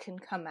that can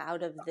come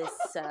out of this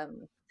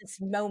this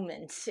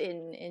moment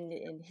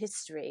in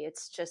history.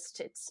 It's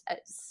just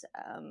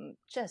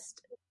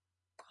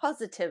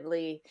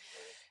positively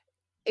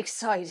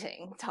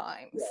exciting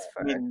times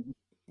for.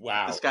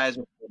 Wow. The skies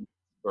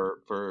are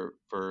for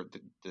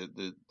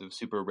the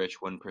super rich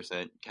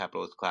 1%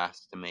 capitalist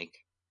class to make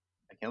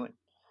a killing.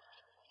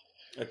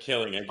 A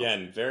killing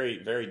again. Very,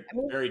 very,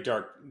 very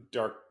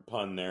dark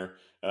pun there.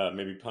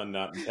 Maybe pun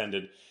not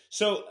intended.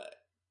 So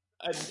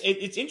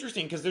it's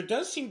interesting because there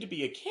does seem to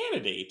be a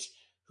candidate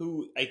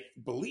who I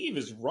believe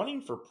is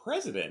running for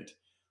president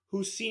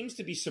who seems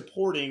to be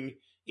supporting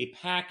a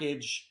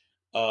package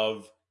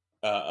of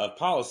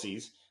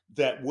policies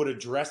that would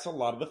address a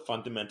lot of the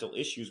fundamental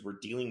issues we're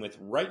dealing with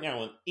right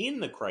now in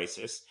the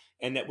crisis,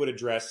 and that would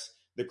address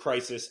the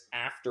crisis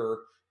after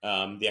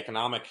the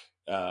economic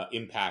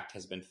impact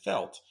has been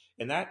felt.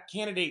 And that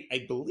candidate,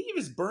 I believe,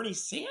 is Bernie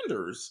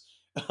Sanders,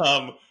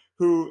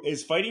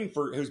 who's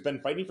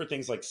been fighting for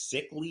things like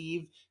sick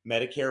leave,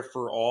 Medicare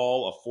for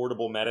all,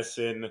 affordable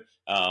medicine,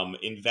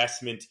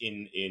 investment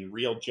in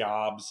real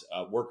jobs,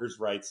 workers'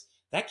 rights.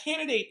 That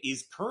candidate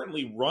is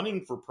currently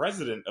running for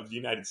president of the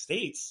United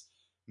States.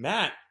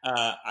 Matt,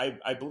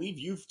 I believe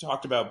you've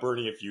talked about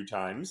Bernie a few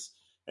times.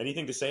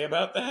 Anything to say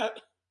about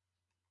that?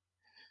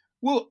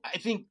 Well, I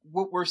think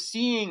what we're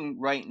seeing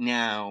right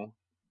now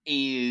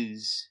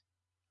is,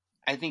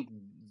 I think,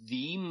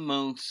 the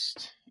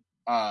most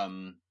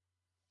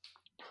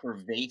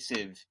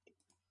pervasive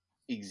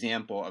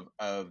example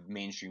of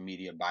mainstream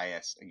media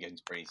bias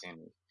against Bernie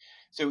Sanders.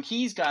 So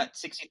he's got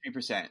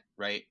 63%,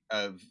 right,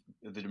 of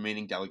the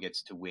remaining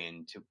delegates to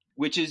win,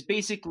 which is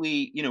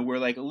basically, we're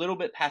like a little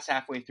bit past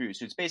halfway through.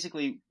 So it's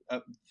basically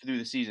through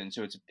the season.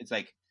 So it's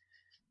like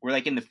we're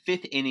like in the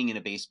fifth inning in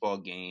a baseball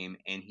game,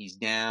 and he's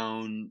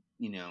down,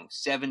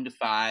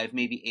 7-5,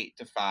 maybe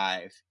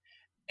 8-5.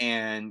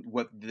 And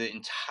what the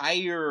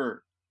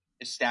entire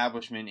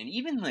establishment, and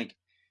even like,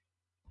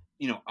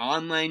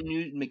 online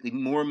news, make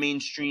more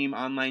mainstream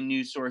online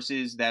news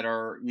sources that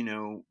are,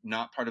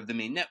 not part of the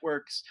main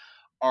networks,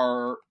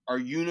 are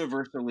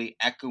universally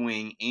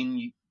echoing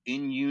in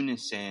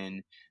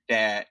unison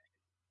that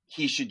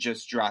he should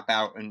just drop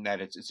out and that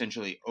it's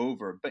essentially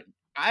over. But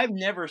I've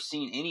never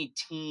seen any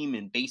team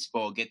in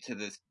baseball get to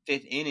the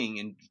fifth inning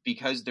and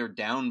because they're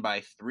down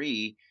by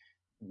 3,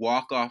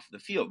 walk off the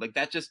field. Like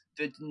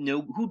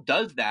who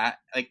does that?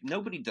 Like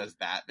nobody does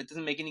that. That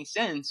doesn't make any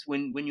sense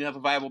when you have a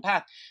viable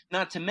path.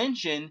 Not to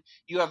mention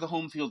you have the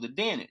home field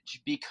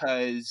advantage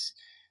because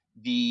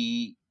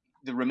the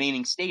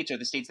remaining states are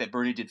the states that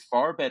Bernie did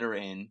far better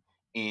in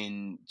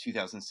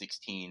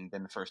 2016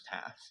 than the first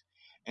half.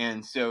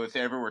 And so if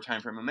there ever were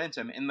time for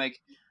momentum, and like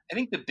I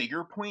think the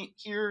bigger point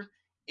here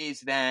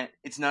is that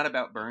it's not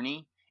about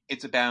Bernie.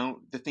 It's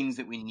about the things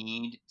that we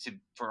need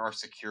for our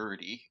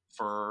security,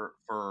 for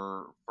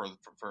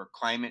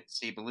climate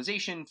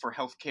stabilization, for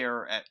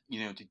healthcare,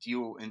 to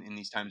deal in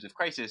these times of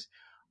crisis.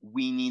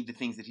 We need the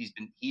things that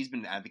he's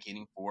been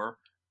advocating for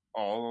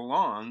all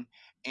along,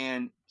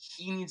 and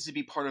he needs to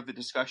be part of the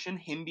discussion.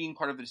 Him being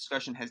part of the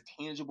discussion has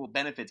tangible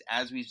benefits,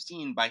 as we've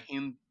seen by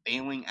him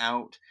bailing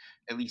out,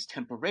 at least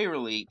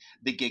temporarily,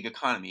 the gig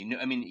economy.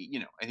 I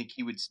mean, I think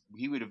he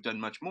would have done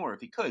much more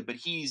if he could, but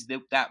he's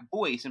that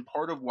voice, and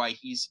part of why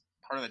he's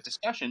part of that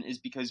discussion is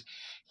because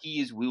he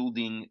is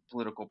wielding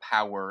political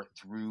power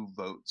through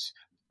votes,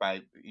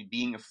 by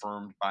being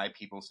affirmed by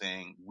people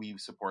saying we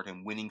support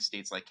him, winning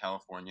states like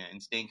California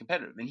and staying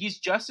competitive. And he's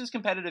just as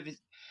competitive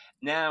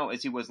now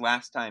as he was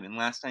last time. And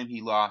last time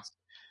he lost,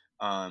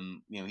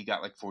 he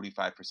got like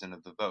 45%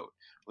 of the vote,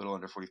 a little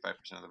under 45%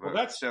 of the vote.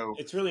 Well,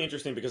 it's really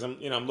interesting because I'm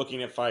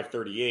looking at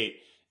 538,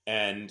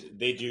 and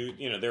they do,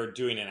 they're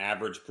doing an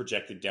average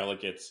projected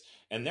delegates,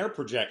 and their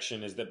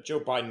projection is that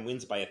Joe Biden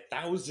wins by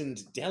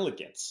 1,000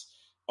 delegates,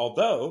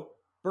 although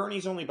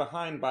Bernie's only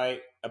behind by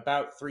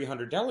about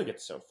 300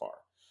 delegates so far.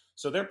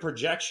 So their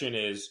projection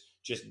is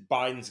just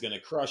Biden's going to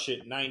crush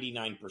it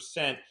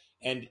 99%.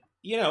 And,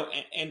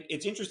 and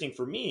it's interesting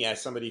for me as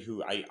somebody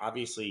who I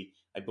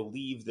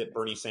believe that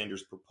Bernie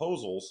Sanders'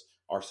 proposals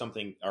are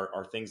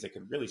things that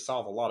could really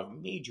solve a lot of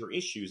major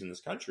issues in this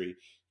country.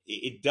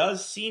 It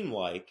does seem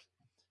like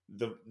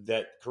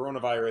that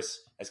coronavirus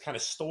has kind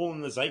of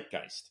stolen the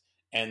zeitgeist,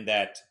 and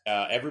that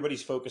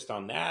everybody's focused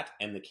on that,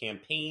 and the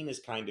campaign is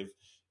kind of,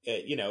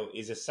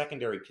 is a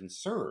secondary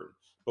concern.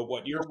 But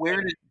what you're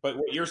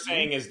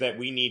saying is that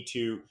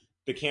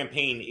the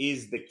campaign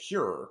is the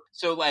cure.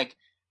 So like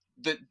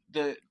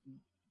maybe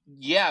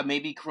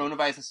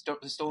coronavirus has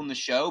stolen the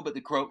show, but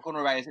the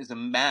coronavirus is a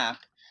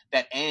map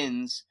that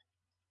ends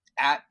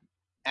at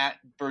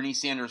Bernie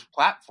Sanders'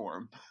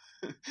 platform.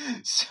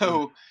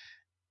 So,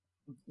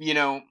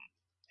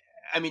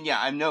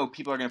 I know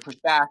people are going to push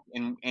back,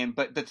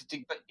 but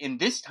in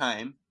this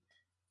time,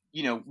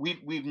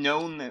 we've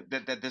known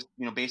that this,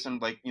 based on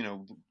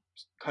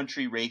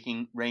country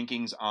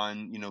rankings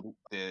on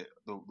the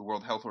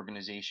World Health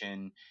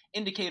Organization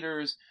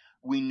indicators,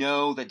 we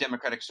know that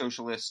Democratic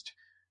Socialist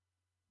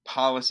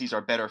policies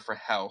are better for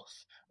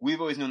health. We've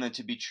always known that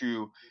to be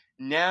true.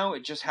 Now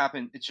it just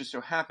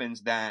so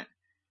happens that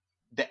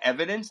the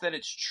evidence that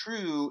it's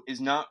true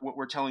is not what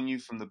we're telling you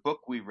from the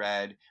book we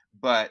read,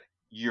 but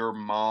your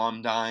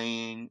mom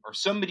dying, or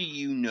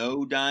somebody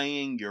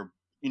dying, your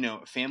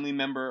a family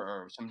member,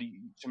 or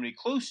somebody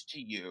close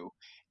to you.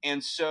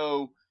 And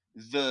so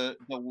the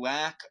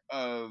lack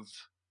of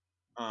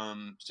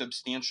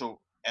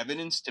substantial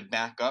evidence to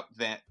back up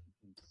that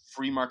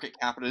free market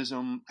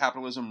capitalism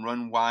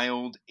run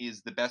wild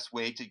is the best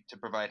way to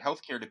provide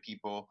healthcare to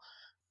people,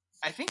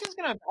 I think is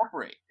going to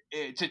evaporate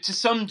to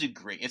some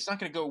degree. It's not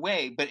going to go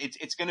away, but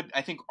it's going to.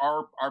 I think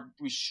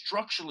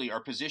structurally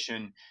our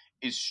position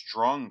is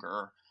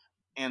stronger,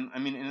 and I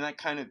mean, in that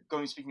kind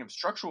of speaking of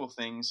structural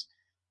things,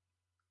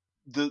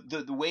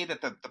 the way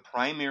that the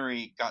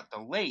primary got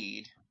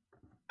delayed.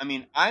 I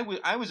mean, I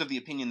was of the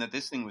opinion that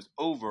this thing was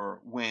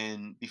over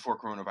before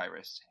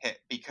coronavirus hit,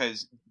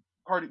 because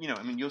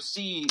you'll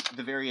see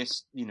the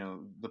various,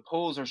 the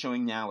polls are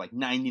showing now like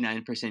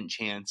 99%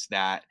 chance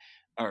that,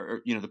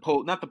 or the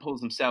poll, not the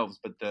polls themselves,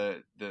 but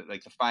the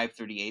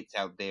 538s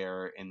out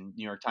there, and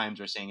New York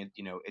Times are saying it,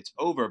 it's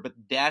over, but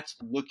that's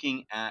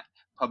looking at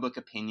public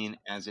opinion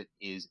as it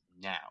is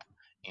now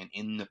and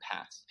in the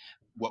past.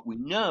 What we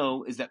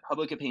know is that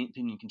public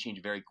opinion can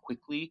change very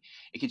quickly.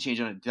 It can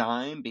change on a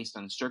dime based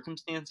on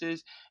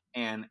circumstances.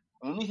 And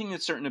the only thing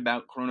that's certain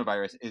about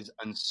coronavirus is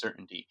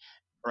uncertainty,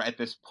 or at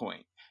this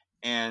point.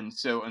 And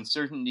so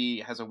uncertainty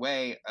has a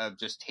way of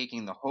just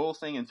taking the whole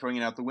thing and throwing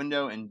it out the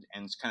window and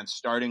kind of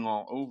starting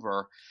all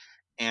over.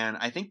 And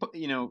I think,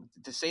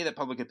 to say that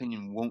public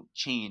opinion won't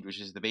change,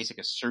 which is the basic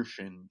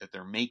assertion that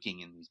they're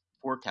making in these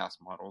forecast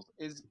models,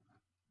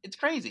 it's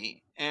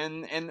crazy.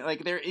 And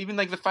like they're even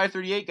like the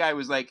 538 guy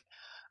was like,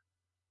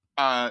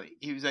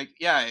 he was like,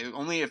 yeah,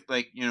 only if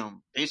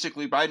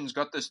basically Biden's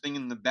got this thing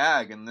in the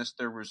bag unless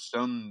there was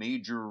some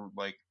major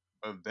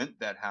event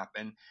that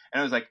happened. And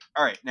I was like,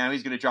 all right, now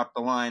he's going to drop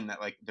the line that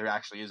there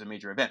actually is a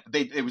major event.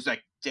 But it was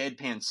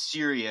deadpan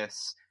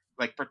serious,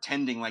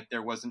 pretending like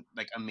there wasn't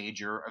a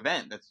major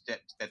event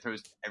that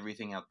throws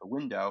everything out the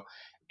window.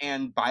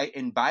 And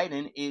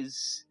Biden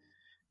is,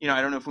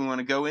 I don't know if we want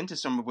to go into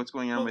some of what's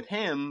going on with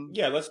him.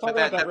 Yeah, let's talk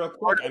about that real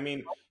quick. I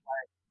mean,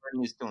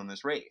 Bernie's still in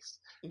this race.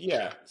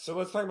 Yeah, so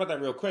let's talk about that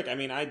real quick. I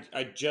mean,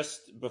 I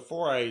just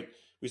before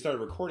we started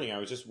recording, I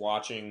was just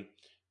watching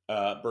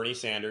Bernie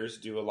Sanders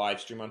do a live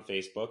stream on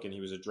Facebook, and he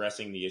was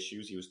addressing the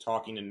issues. He was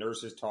talking to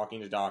nurses, talking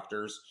to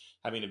doctors,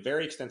 having a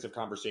very extensive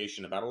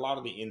conversation about a lot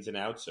of the ins and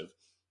outs of,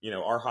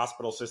 our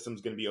hospital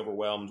system's going to be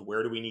overwhelmed.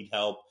 Where do we need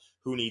help?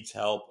 Who needs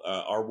help?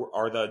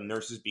 Are the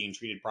nurses being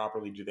treated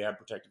properly? Do they have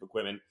protective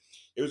equipment?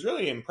 It was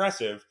really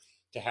impressive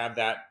to have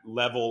that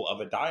level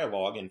of a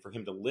dialogue and for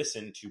him to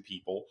listen to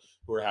people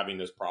who are having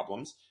those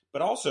problems.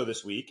 But also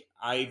this week,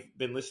 I've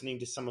been listening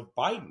to some of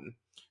Biden,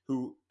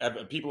 who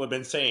people have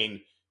been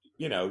saying,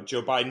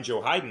 Joe Biden,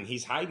 Joe Biden,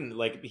 he's hiding,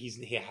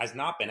 he has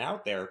not been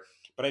out there.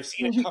 But I've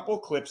seen a couple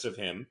clips of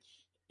him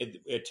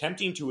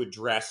attempting to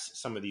address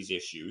some of these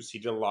issues. He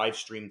did a live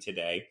stream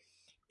today.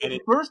 And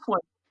the first one,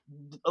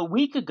 a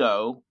week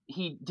ago,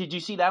 did you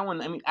see that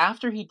one? I mean,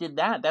 after he did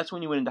that, that's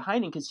when he went into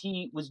hiding because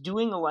he was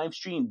doing a live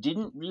stream,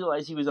 didn't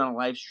realize he was on a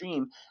live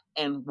stream,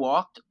 and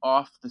walked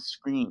off the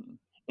screen.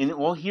 And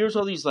here's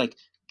all these like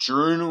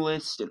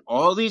journalists and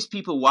all these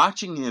people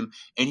watching him,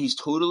 and he's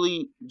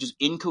totally just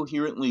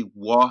incoherently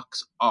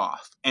walks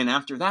off. And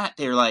after that,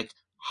 they're like,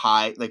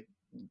 Biden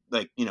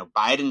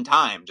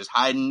time, just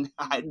hiding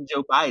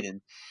Joe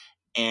Biden,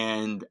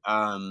 and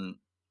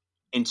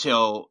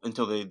until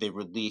they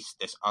released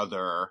this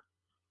other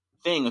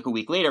thing like a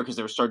week later, because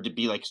they were started to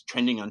be like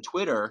trending on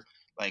Twitter,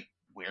 like,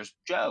 where's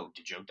Joe?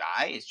 Did Joe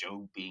die? Is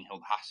Joe being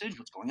held hostage?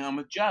 What's going on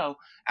with Joe?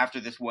 After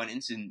this one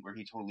incident where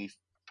he totally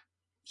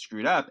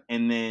screwed up,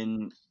 and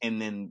then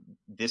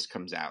this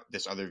comes out,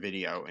 this other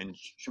video. And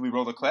should we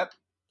roll the clip?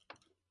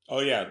 Oh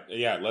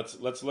yeah.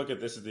 Let's look at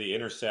this. Is The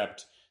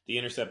Intercept. The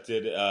Intercept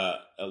did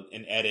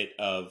an edit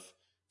of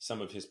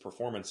some of his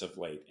performance of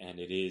late, and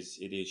it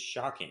is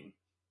shocking.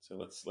 So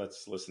let's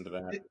listen to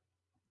that.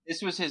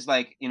 This was his,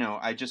 like,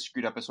 I just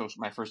screwed up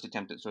my first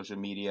attempt at social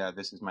media.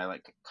 This is my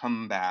like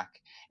comeback.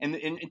 And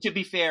to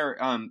be fair,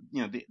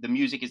 the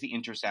music is The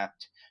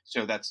Intercept,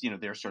 so that's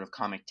their sort of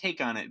comic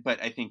take on it.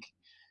 But I think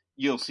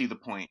you'll see the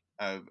point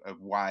of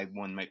why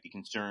one might be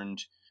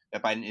concerned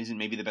that Biden isn't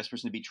maybe the best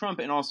person to beat Trump,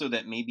 and also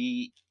that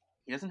maybe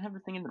he doesn't have the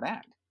thing in the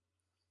bag.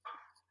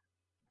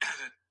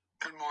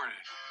 Good morning.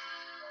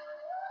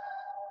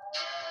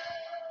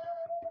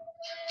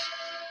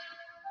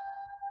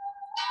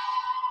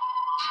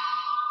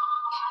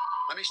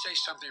 Let me say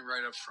something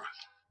right up front.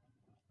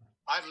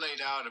 I've laid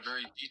out a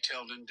very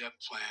detailed,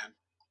 in-depth plan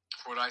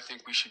for what I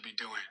think we should be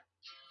doing.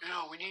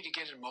 We need to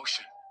get in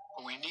motion,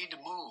 but we need to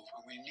move,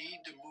 and we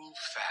need to move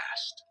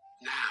fast.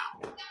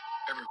 Now.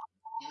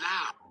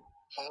 Now.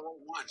 All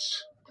at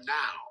once.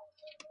 Now.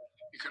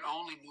 You can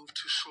only move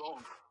too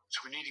slow,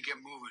 so we need to get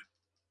moving.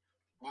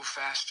 Move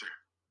faster.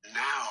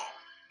 Now.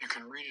 You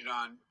can read it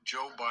on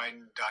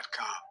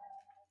joebiden.com.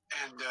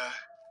 And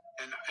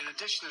in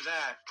addition to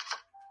that,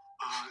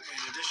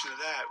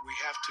 we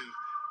have to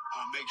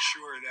make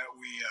sure that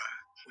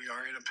we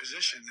are in a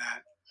position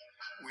that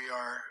we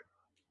are.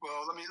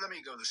 Well, let me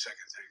go to the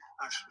second thing.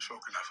 I've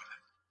spoken enough of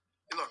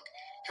it. Look,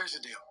 here's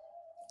the deal.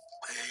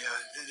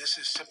 This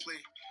is simply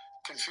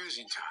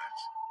confusing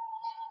times.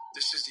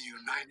 This is the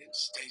United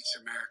States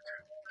of America.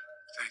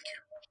 Thank you.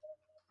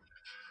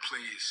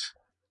 Please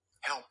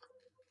help.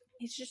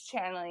 He's just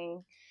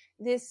channeling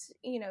this,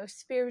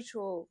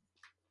 spiritual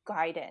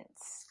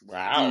guidance.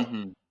 Wow.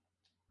 Mm-hmm.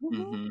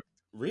 Mm-hmm.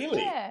 Really?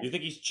 Yeah. You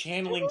think he's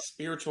channeling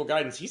spiritual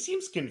guidance? He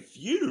seems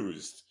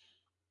confused.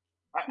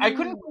 I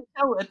couldn't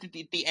tell at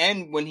the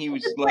end when he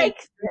was it's a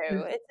like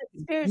breakthrough. It's a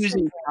spiritual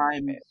using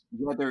breakthrough. times,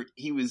 whether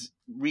he was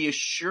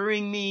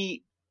reassuring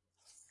me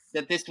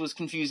that this was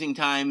confusing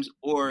times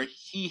or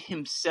he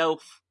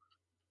himself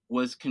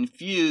was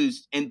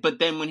confused. But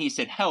then when he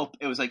said help,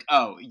 it was like,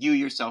 oh, you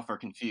yourself are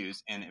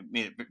confused, and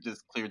it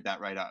just cleared that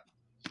right up.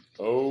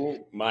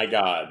 Oh my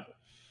God.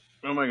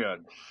 Oh my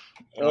God.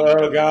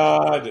 Oh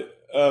God.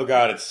 Oh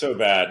God. It's so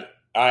bad.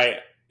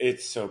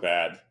 It's so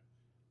bad.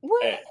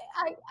 Well,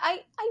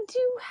 I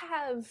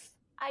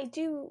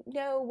do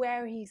know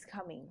where he's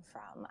coming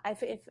from.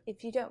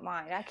 If you don't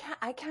mind,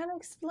 I can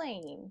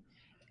explain.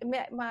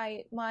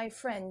 My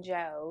friend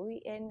Joe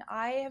and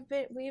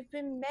we've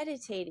been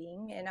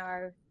meditating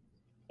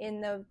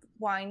in the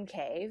wine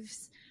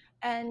caves,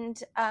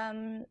 and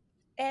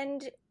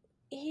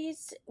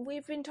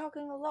we've been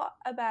talking a lot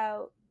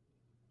about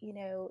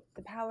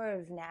the power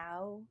of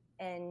now,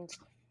 and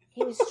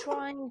he was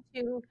trying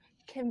to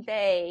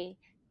convey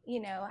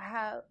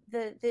how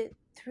the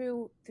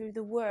through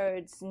the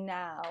words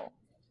now,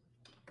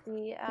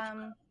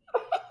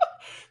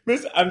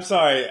 Miss, I'm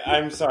sorry,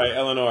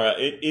 Eleonora.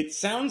 It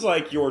sounds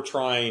like you're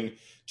trying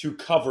to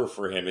cover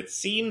for him. It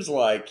seems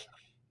like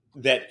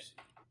that.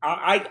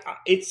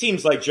 It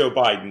seems like Joe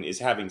Biden is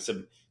having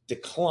some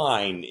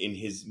decline in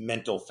his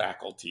mental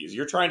faculties.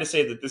 You're trying to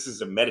say that this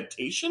is a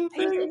meditation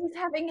thing? he's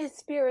having a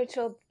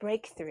spiritual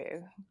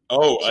breakthrough.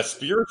 Oh, a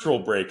spiritual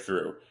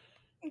breakthrough.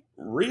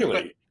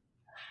 Really?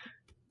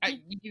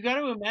 You got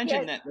to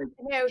imagine that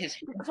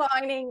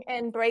declining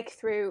and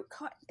breakthrough,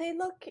 they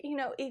look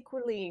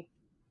equally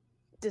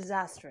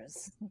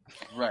disastrous.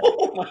 Right.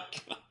 Oh my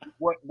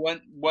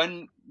God.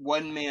 One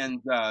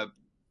man's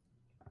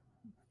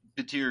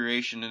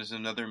deterioration is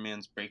another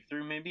man's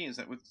breakthrough. Maybe is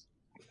that what's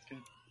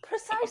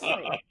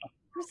precisely.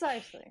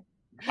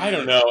 I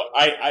don't know.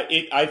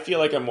 I feel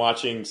like I'm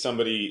watching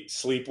somebody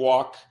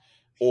sleepwalk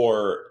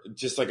or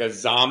just like a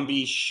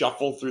zombie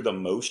shuffle through the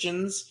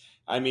motions.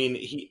 I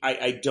mean,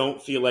 I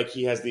don't feel like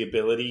he has the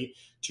ability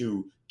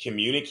to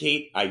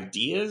communicate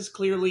ideas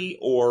clearly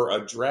or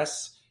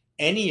address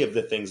any of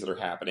the things that are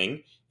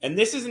happening. And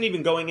this isn't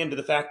even going into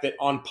the fact that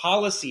on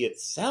policy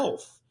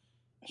itself,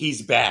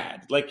 he's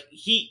bad. Like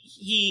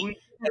he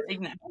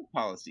doesn't have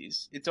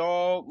policies. It's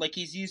all like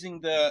he's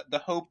using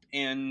the hope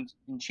and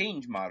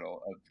change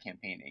model of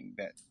campaigning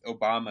that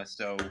Obama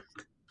so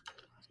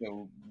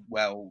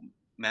well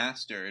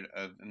mastered,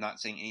 of not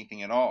saying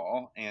anything at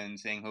all and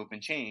saying hope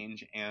and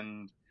change.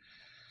 And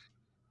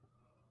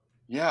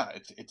Yeah,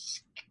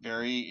 it's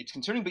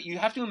concerning, but you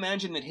have to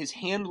imagine that his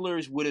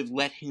handlers would have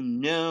let him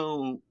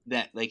know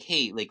that, like,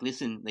 hey, like,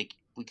 listen, like,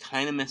 we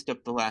kind of messed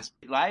up the last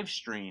live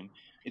stream.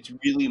 It's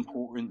really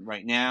important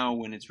right now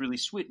when it's really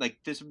sweet. Like,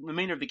 this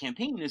remainder of the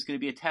campaign is going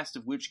to be a test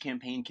of which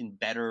campaign can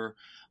better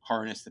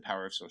harness the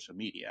power of social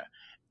media,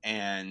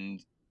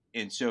 and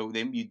so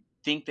then you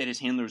think that his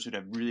handlers would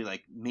have really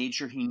like made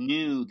sure he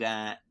knew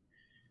that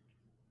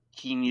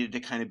he needed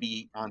to kind of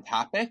be on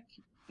topic.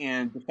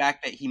 And the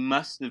fact that he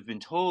must have been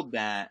told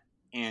that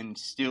and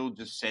still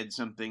just said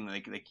something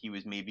like he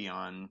was maybe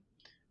on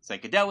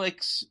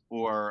psychedelics,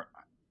 or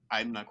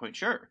I'm not quite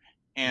sure.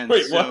 And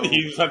Wait, so, what?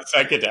 He's on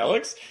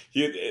psychedelics?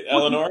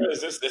 Eleanor,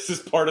 is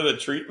this part of the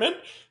treatment?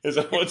 Is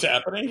that what's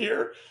happening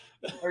here?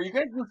 are you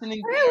guys listening?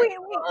 Is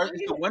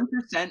the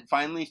 1%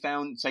 finally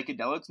found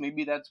psychedelics?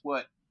 Maybe that's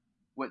what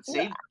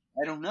saved.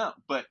 I don't know,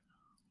 but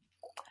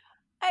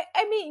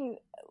I mean,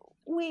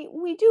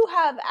 we do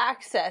have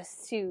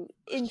access to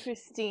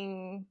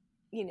interesting,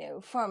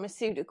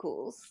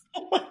 pharmaceuticals.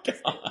 Oh my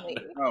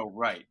god! Oh,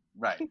 right,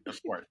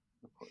 of course.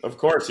 Of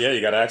course, yeah,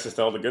 you got access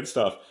to all the good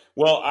stuff.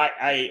 Well,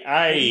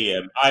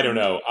 I don't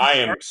know. I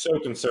am so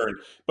concerned.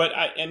 But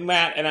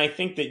Matt, and I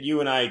think that you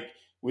and I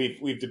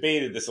we've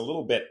debated this a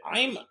little bit.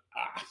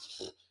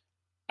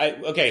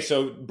 Okay.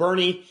 So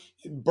Bernie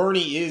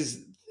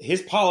is,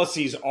 his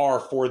policies are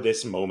for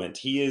this moment.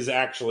 He is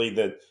actually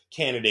the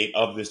candidate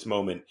of this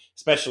moment,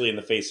 especially in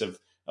the face of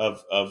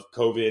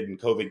COVID and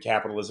COVID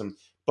capitalism.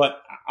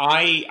 But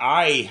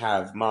I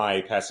have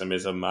my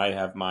pessimism. I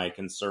have my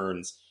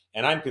concerns,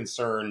 and I'm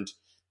concerned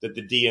that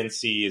the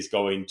DNC is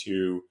going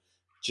to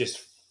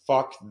just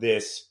fuck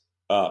this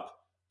up.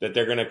 That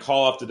they're going to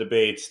call off the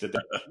debates. That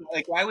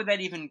like, why would that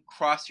even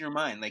cross your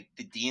mind? Like,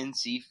 the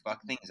DNC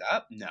fuck things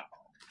up? No.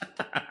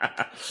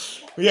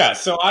 Yeah,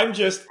 so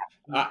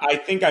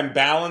I think I'm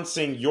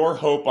balancing your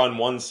hope on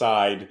one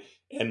side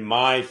and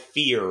my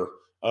fear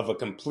of a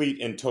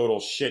complete and total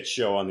shit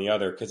show on the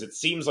other, because it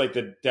seems like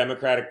the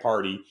Democratic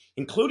Party,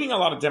 including a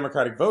lot of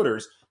Democratic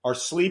voters, are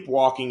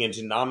sleepwalking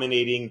into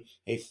nominating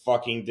a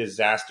fucking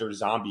disaster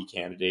zombie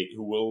candidate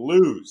who will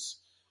lose.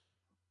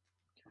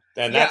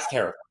 And that's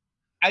terrible.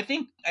 I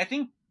think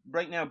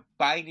right now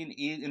Biden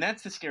is, and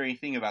that's the scary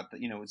thing about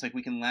it's like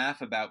we can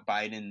laugh about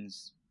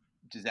Biden's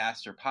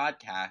disaster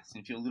podcast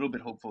and feel a little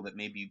bit hopeful that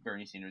maybe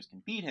Bernie Sanders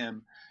can beat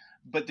him.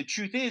 But the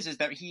truth is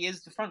that he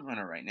is the front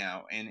runner right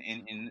now, and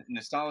in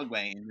a solid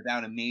way, and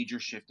without a major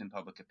shift in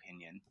public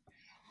opinion.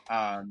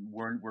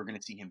 We're going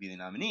to see him be the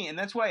nominee. And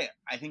that's why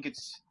I think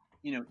it's,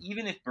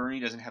 even if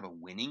Bernie doesn't have a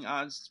winning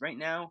odds right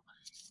now,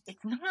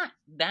 it's not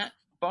that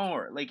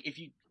far. Like, if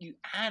you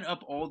add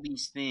up all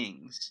these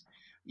things,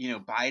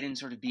 Biden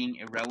sort of being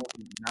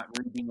irrelevant, not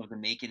really being able to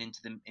make it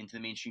into the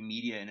mainstream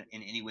media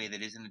in any way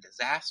that isn't a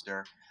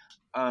disaster.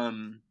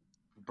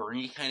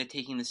 Bernie kind of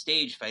taking the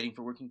stage, fighting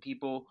for working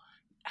people.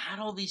 Add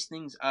all these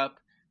things up.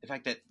 The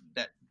fact that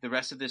the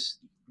rest of this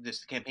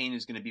campaign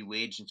is going to be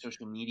waged in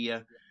social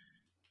media.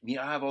 We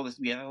have all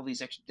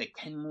these extra, like,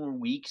 10 more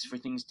weeks for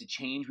things to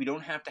change. We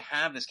don't have to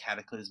have this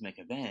cataclysmic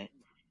event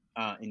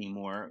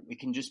anymore. It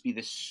can just be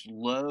this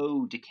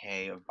slow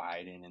decay of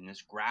Biden and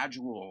this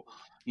gradual,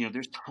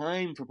 there's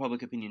time for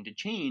public opinion to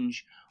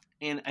change.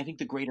 And I think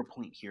the greater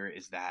point here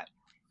is that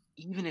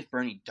even if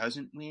Bernie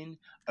doesn't win,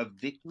 a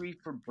victory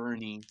for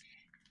Bernie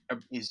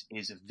is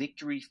a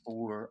victory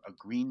for a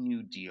Green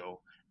New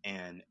Deal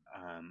and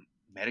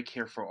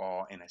Medicare for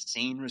all, and a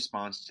sane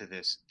response to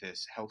this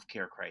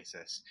healthcare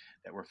crisis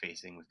that we're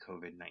facing with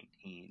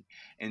COVID-19.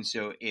 And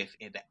so, if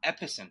in the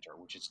epicenter,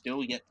 which is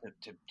still yet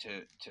to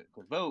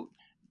vote,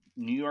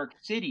 New York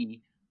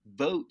City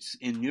votes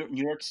in New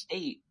York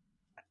State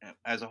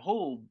as a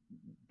whole,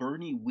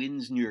 Bernie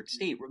wins New York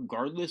State,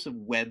 regardless of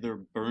whether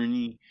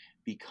Bernie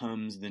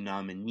becomes the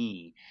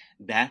nominee.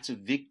 That's a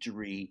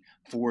victory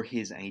for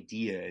his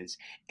ideas,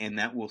 and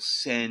that will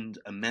send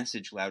a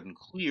message loud and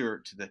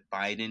clear to the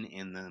Biden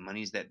and the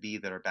monies that be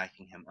that are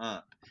backing him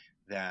up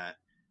that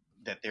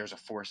there's a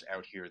force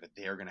out here that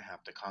they're going to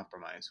have to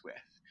compromise with.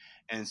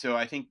 And so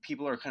I think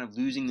people are kind of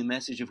losing the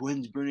message of,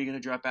 when's Bernie going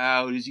to drop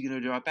out? Is he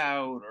going to drop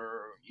out?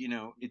 Or,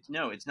 it's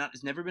not.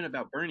 It's never been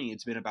about Bernie.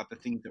 It's been about the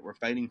things that we're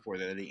fighting for,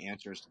 that are the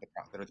answers to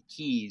that are the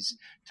keys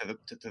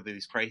to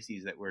these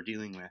crises that we're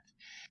dealing with.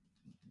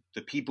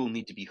 The people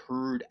need to be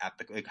heard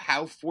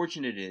how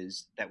fortunate it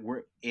is that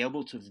we're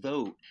able to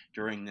vote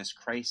during this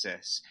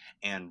crisis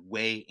and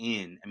weigh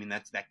in. I mean,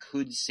 that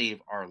could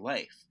save our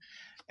life.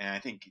 And I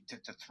think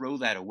to throw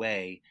that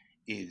away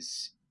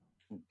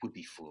would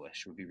be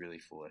foolish, would be really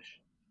foolish.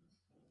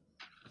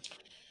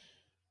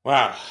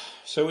 Wow.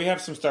 So we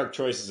have some stark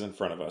choices in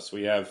front of us.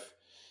 We have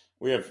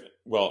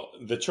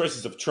the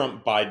choices of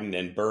Trump, Biden,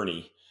 and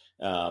Bernie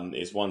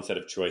is one set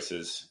of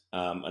choices.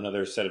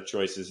 Another set of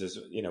choices is,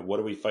 what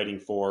are we fighting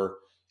for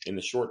in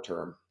the short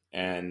term?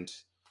 And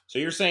so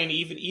you're saying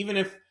even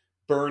if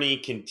Bernie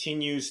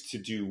continues to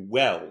do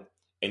well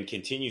and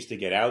continues to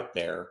get out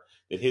there,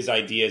 that his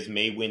ideas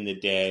may win the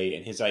day,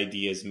 and his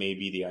ideas may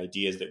be the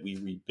ideas that we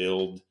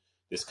rebuild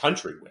this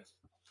country with,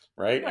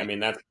 right? I mean,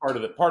 that's part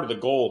of the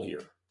goal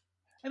here.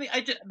 I mean,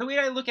 the way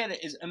I look at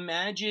it is,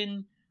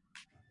 imagine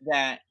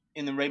that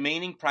in the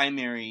remaining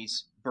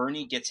primaries,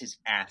 Bernie gets his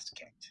ass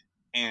kicked,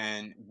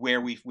 and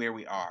where we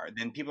are,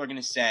 then people are going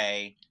to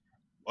say,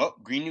 "Well,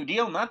 Green New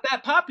Deal not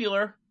that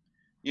popular."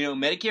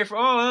 Medicare for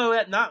all,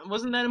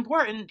 wasn't that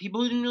important.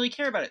 People who didn't really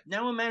care about it.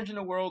 Now imagine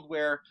a world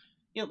where,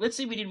 let's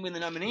say we didn't win the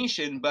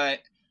nomination, but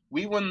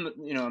we won,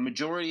 a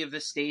majority of the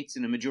states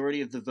and a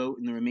majority of the vote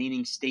in the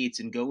remaining states,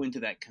 and go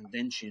into that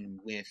convention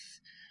with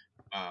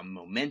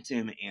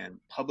momentum and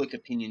public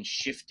opinion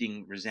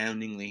shifting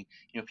resoundingly.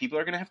 People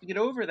are going to have to get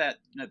over that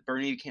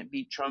Bernie can't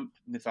beat Trump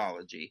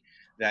mythology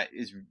that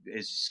is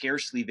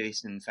scarcely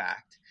based in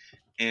fact,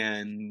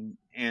 and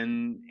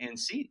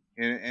see.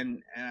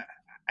 And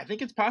I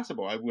think it's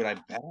possible. Would I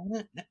bet on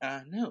it?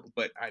 No,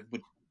 but I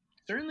would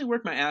certainly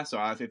work my ass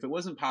off. If it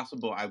wasn't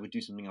possible, I would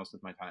do something else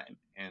with my time.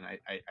 And I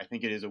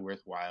think it is a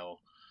worthwhile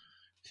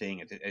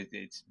thing.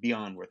 It's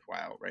beyond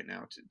worthwhile right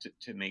now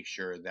to make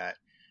sure that.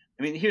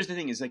 I mean, here's the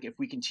thing: is like, if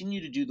we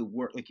continue to do the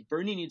work, like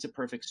Bernie needs a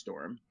perfect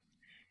storm,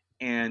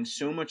 and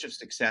so much of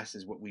success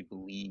is what we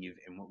believe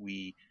and what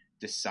we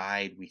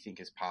decide we think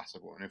is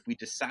possible. And if we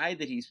decide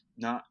that he's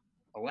not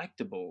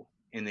electable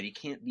and that he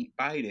can't beat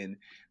Biden,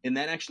 then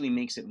that actually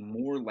makes it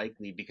more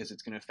likely, because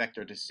it's going to affect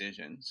our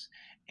decisions.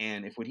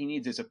 And if what he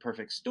needs is a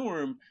perfect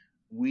storm,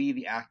 we,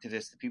 the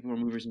activists, the people who are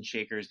movers and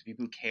shakers, the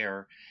people who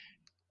care,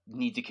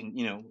 need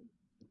to,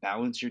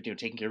 balance your,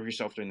 taking care of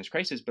yourself during this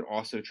crisis, but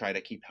also try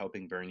to keep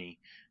helping Bernie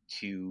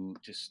to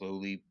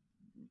slowly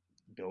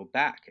build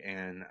back.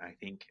 And I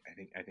think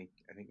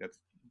that's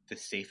the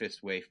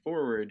safest way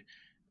forward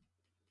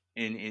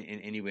in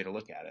any way to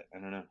look at it. I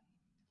don't know.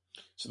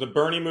 So the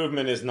Bernie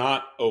movement is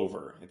not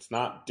over. It's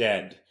not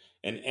dead.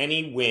 And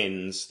any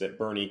wins that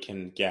Bernie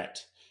can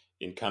get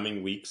in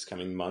coming weeks,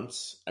 coming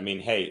months, I mean,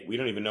 hey, we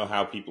don't even know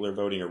how people are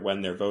voting or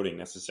when they're voting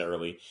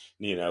necessarily.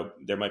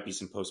 There might be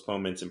some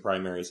postponements in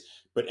primaries.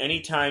 But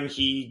anytime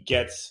he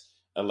gets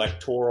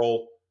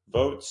electoral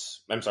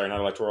votes, I'm sorry,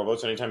 not electoral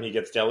votes, anytime he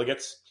gets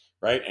delegates,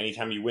 right?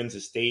 Anytime he wins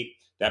a state,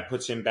 that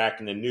puts him back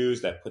in the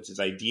news, that puts his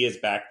ideas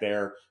back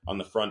there on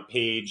the front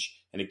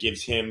page, and it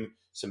gives him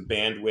some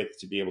bandwidth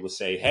to be able to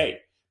say, hey,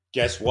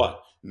 guess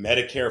what?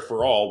 Medicare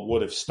for all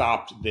would have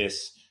stopped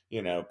this,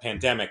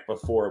 pandemic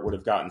before it would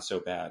have gotten so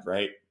bad,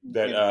 right?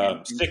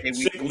 That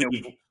sick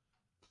leave.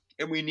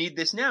 And we need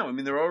this now. I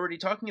mean, they're already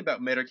talking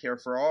about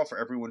Medicare for all for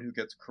everyone who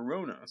gets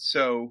corona.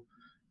 So,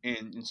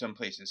 in some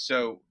places,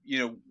 so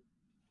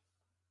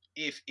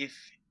if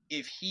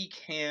he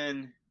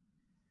can.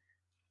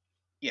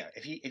 Yeah,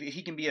 if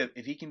he can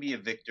be a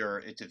victor,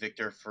 it's a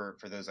victor for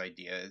those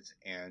ideas,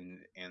 and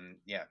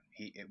yeah,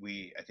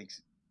 we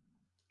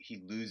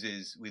lose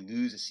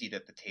a seat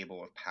at the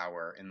table of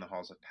power in the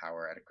halls of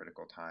power at a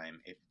critical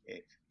time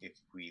if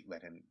we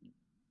let him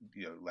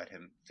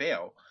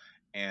fail,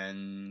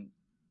 and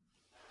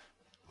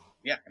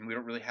yeah, and we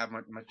don't really have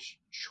much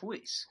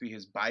choice,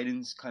 because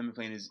Biden's climate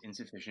plan is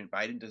insufficient.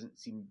 Biden doesn't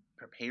seem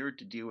prepared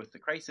to deal with the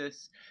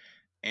crisis,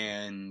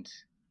 and.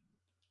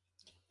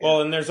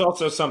 Well, and there's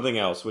also something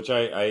else, which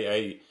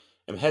I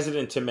am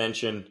hesitant to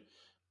mention,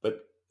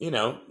 but,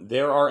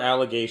 there are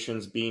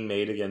allegations being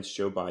made against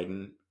Joe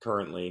Biden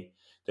currently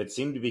that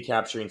seem to be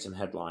capturing some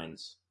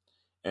headlines.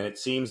 And it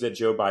seems that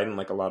Joe Biden,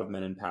 like a lot of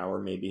men in power,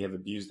 maybe have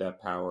abused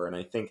that power. And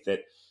I think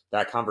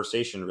that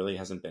conversation really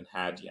hasn't been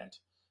had yet.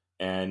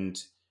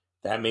 And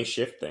that may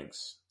shift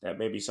things. That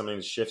may be something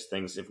that shifts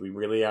things if we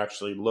really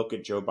actually look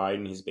at Joe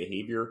Biden, his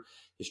behavior,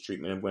 his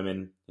treatment of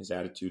women, his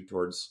attitude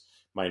towards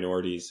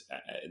minorities.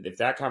 If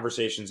that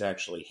conversation's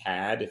actually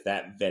had, if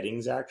that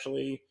vetting's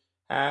actually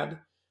had,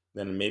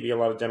 then maybe a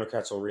lot of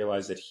Democrats will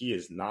realize that he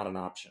is not an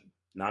option.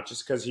 Not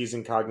just because he's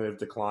in cognitive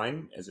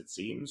decline, as it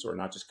seems, or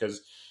not just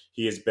because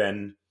he has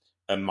been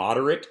a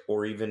moderate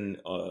or even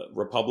a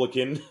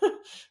Republican,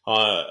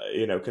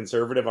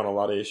 conservative on a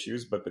lot of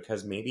issues, but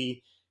because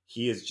maybe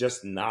he is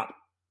just not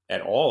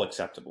at all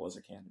acceptable as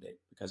a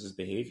candidate because of his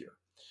behavior.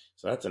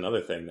 So that's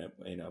another thing that,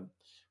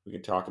 we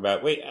could talk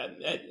about. Wait,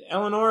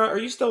 Eleonora, are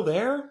you still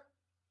there?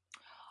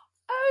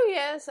 Oh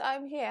yes,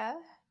 I'm here.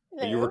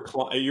 Are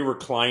you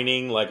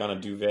reclining like on a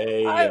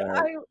duvet?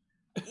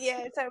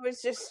 Yes, I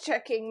was just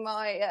checking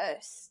my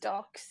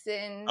stocks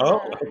in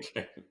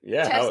okay.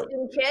 Yeah,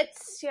 testing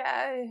kits.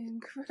 Yeah,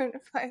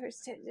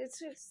 coronavirus. It's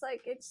just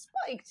like it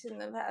spiked in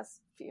the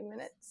past few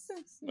minutes.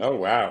 Oh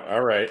wow!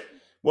 All right.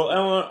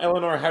 Well,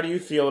 Eleanor, how do you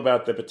feel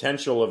about the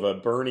potential of a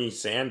Bernie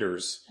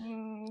Sanders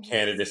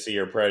candidacy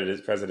or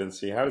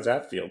presidency? How does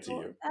that feel to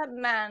you? That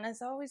man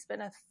has always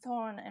been a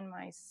thorn in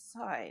my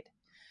side.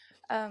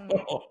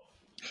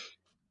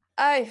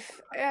 I've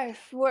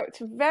worked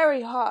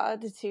very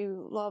hard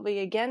to lobby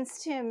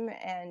against him,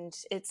 and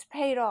it's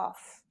paid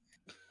off.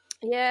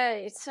 Yeah,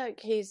 it's like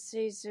he's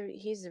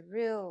a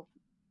real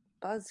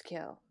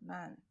buzzkill,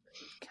 man.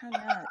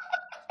 Cannot.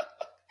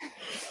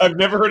 I've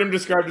never heard him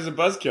described as a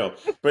buzzkill,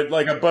 but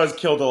like a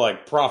buzzkill to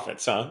like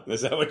profits, huh?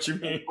 Is that what you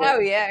mean? Oh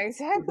yeah,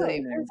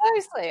 exactly.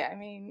 Precisely. I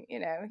mean,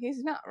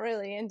 he's not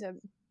really into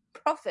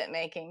profit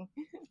making.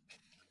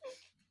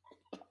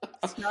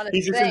 It's not a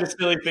He's just thing. into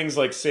silly things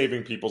like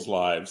saving people's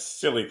lives,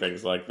 silly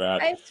things like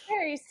that. It's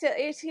very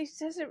silly. He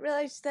doesn't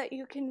realize that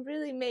you can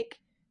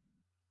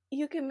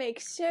make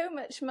so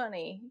much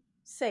money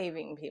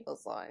saving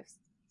people's lives.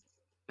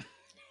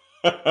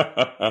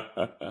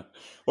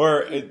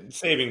 Or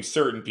saving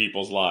certain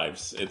people's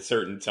lives at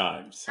certain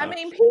times. I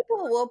mean,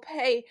 people will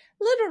pay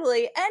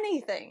literally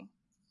anything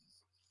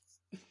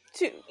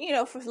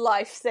for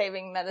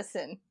life-saving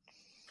medicine.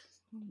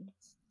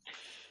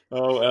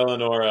 Oh,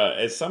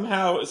 Eleonora,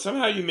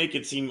 somehow you make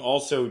it seem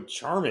also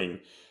charming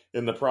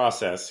in the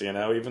process,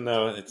 even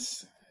though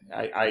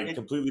I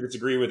completely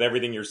disagree with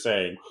everything you're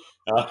saying.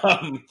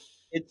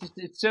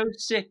 It's so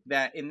sick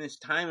that in this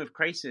time of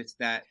crisis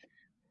that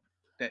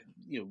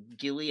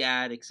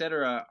Gilead,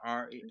 etc.,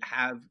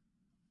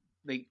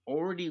 they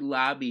already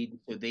lobbied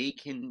so they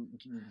can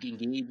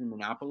engage in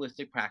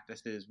monopolistic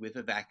practices with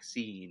a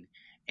vaccine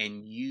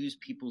and use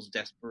people's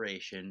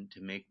desperation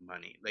to make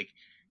money. Like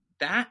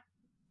that,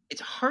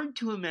 it's hard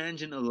to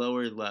imagine a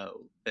lower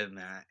low than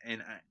that.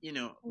 And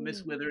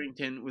Miss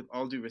Witherington, with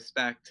all due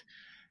respect,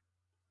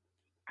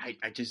 I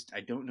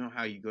don't know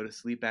how you go to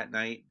sleep at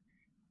night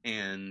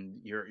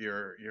and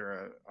you're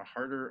a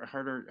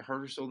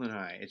harder soul than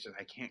I. It's just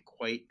I can't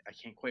quite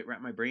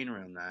wrap my brain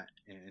around that,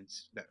 and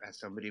as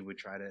somebody would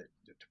try to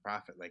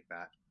profit like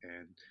that.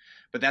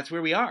 But that's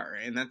where we are,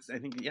 and that's, I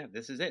think,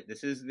 this is it.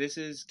 This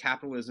is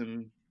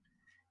capitalism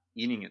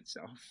eating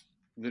itself,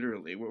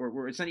 literally.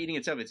 Where it's not eating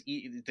itself.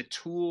 The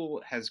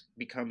tool has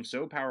become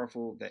so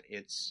powerful that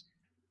it's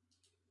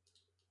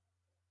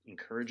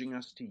encouraging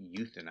us to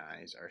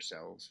euthanize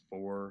ourselves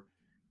for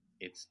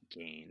its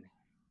gain.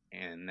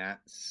 And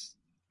that's,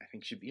 I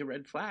think, should be a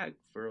red flag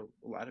for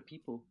a lot of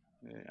people.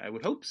 I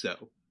would hope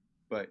so,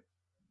 but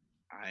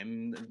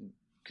I'm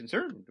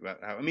concerned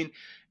about how. I mean,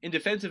 in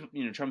defense of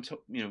Trump's,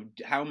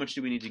 how much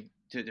do we need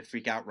to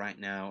freak out right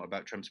now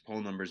about Trump's poll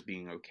numbers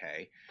being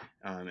okay,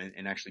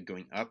 and actually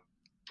going up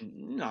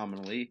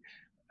nominally?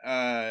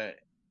 And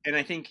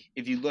I think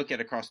if you look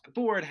at across the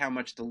board how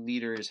much the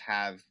leaders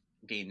have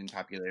gained in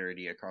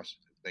popularity across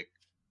like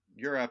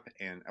Europe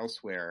and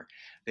elsewhere,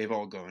 they've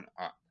all gone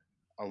up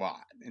a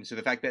lot. And so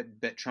the fact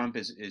that Trump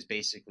is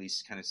basically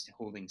kind of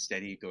holding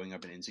steady, going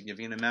up an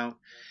insignificant amount,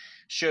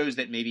 shows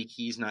that maybe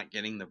he's not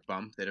getting the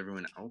bump that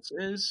everyone else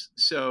is.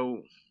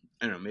 So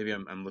I don't know, maybe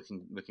I'm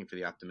looking for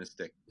the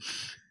optimistic,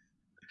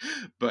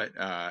 but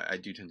I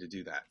do tend to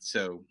do that.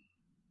 So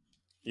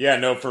yeah,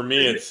 no, for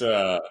me it's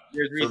feel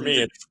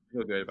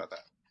good about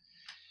that.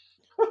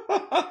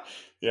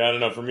 Yeah, I don't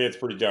know. For me, it's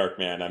pretty dark,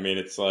 man. I mean,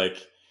 it's like,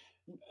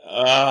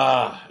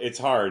 it's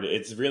hard.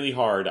 It's really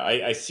hard.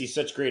 I see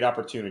such great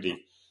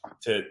opportunity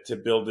to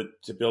build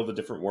a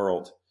different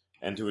world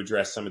and to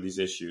address some of these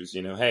issues.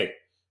 Hey,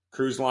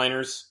 cruise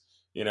liners,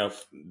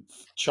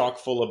 chock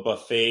full of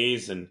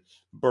buffets and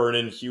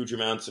burning huge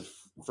amounts of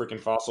freaking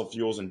fossil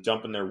fuels and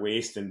dumping their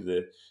waste into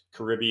the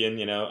Caribbean.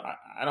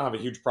 I don't have a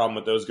huge problem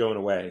with those going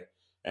away.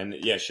 And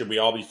yeah, should we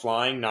all be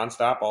flying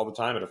nonstop all the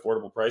time at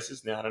affordable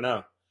prices? No, I don't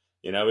know.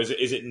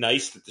 Is it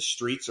nice that the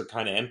streets are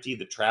kind of empty,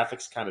 the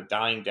traffic's kind of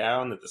dying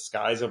down, that the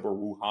skies over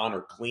Wuhan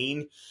are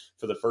clean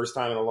for the first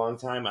time in a long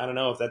time? I don't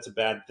know if that's a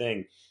bad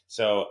thing.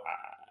 So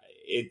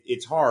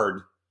it's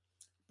hard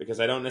because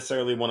I don't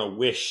necessarily want to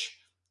wish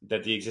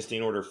that the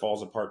existing order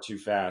falls apart too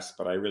fast,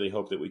 but I really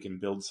hope that we can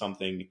build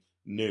something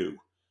new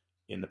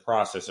in the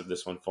process of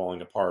this one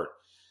falling apart.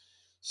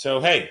 So,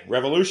 hey,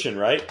 revolution,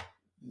 right?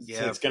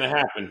 Yeah, it's going to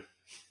happen.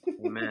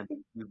 Man,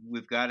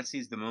 we've got to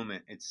seize the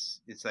moment. It's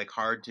like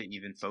hard to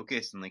even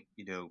focus and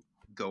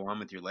go on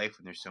with your life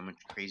when there's so much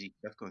crazy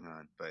stuff going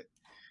on. But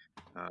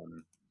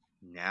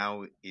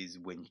now is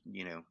when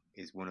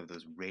is one of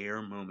those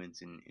rare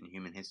moments in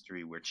human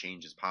history where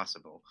change is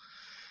possible,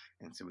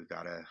 and so we've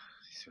got to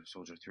sort of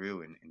soldier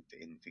through and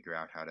figure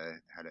out how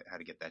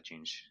to get that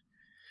change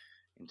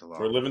into law.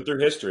 We're living through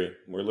history.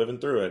 We're living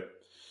through it.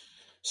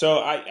 So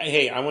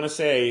I want to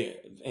say,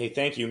 hey,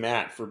 thank you,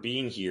 Matt, for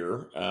being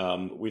here.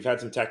 We've had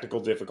some technical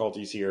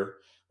difficulties here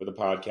with the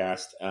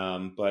podcast,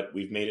 but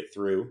we've made it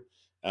through.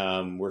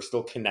 We're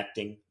still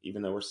connecting,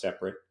 even though we're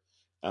separate.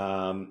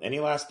 Any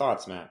last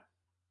thoughts, Matt?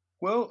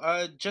 Well,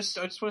 I just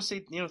want to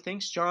say,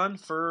 thanks, John,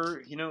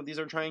 for, these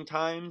are trying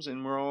times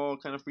and we're all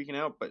kind of freaking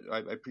out, but I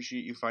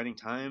appreciate you finding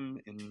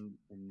time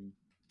and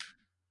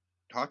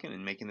talking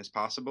and making this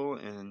possible.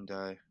 And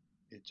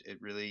it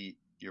really,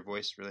 your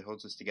voice really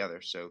holds us together.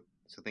 So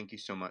thank you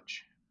so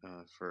much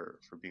for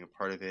being a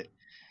part of it.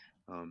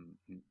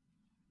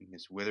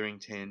 Miss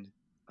Witherington,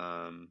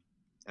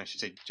 I should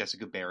say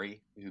Jessica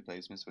Barry, who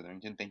plays Miss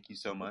Witherington, thank you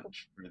so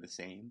much for the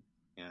same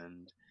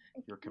and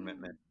your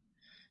commitment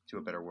to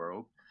a better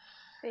world.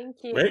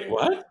 Thank you. Wait,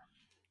 what?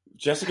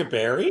 Jessica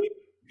Barry?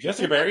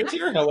 Jessica Barry's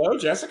here? Hello,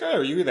 Jessica,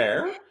 are you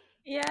there?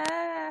 Yeah,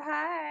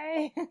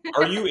 hi.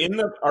 Are you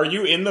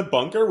in the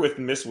bunker with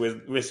Miss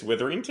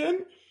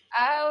Witherington?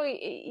 Oh,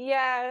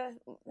 yeah.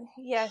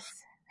 Yes.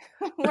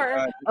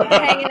 We're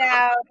hanging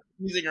out.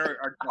 Using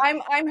our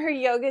I'm her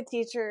yoga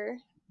teacher.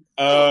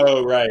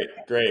 Oh, right.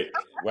 Great.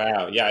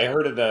 Wow. Yeah, I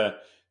heard of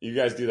you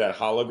guys do that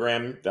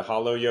hologram, the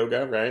holo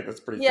yoga, right? That's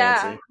pretty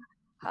fancy.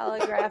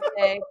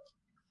 holographic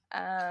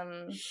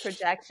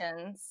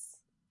projections.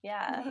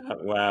 Yeah.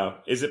 Wow.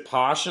 Is it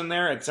posh in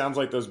there? It sounds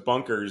like those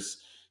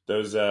bunkers,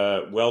 those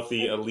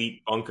wealthy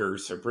elite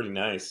bunkers are pretty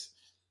nice.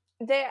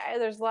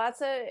 There's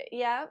lots of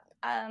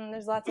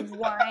there's lots of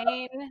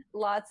wine,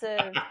 lots of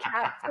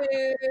cat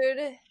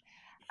food.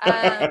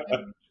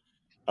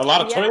 A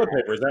lot of yeah. toilet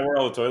paper. Is that where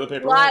all the toilet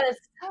paper A lot went?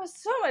 of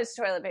so much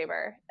toilet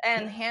paper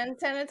and hand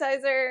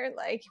sanitizer.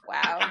 Like,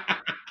 wow,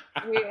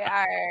 we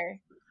are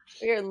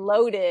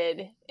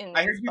loaded in.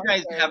 I heard these you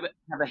guys bunkers.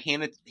 have a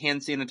hand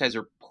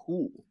sanitizer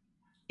pool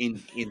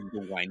in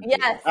the wine.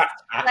 Yes,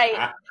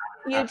 right.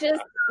 You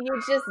just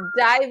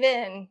dive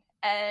in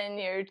and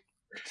you're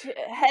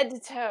head to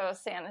toe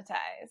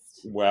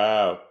sanitized.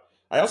 Wow.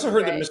 I also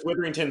heard that Right. Miss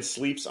Witherington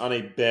sleeps on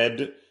a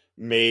bed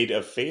made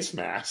of face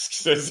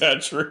masks. Is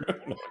that true?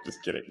 No,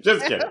 just kidding.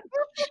 Just kidding.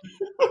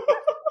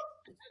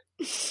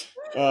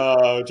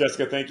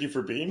 Jessica, thank you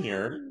for being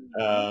here.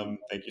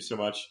 Thank you so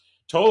much.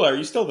 Tola, are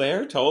you still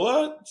there?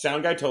 Tola?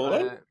 Sound guy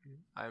Tola?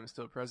 I am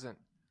still present.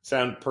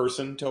 Sound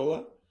person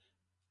Tola?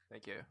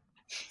 Thank you.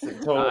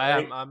 Tola,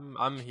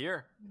 I'm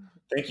here.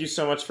 Thank you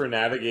so much for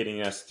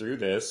navigating us through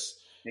this.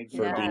 Thank you.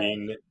 For Yeah.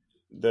 being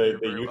the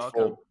very youthful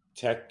welcome.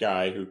 tech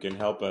guy who can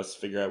help us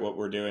figure out what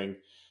we're doing.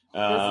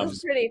 This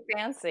is pretty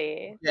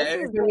fancy. Yeah,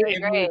 This is really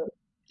great.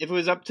 If it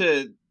was up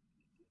to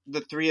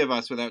the three of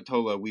us without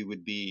Tola, we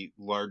would be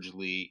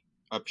largely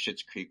up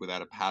Schitt's Creek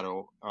without a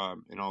paddle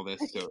and all this.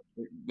 So,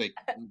 like,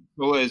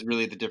 Tola is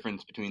really the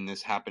difference between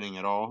this happening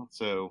at all.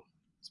 So,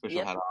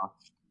 special hat off.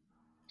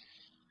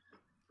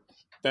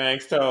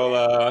 Thanks,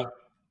 Tola.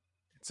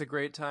 It's a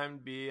great time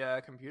to be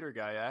a computer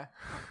guy, yeah?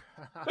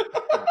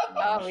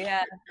 Oh,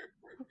 yeah.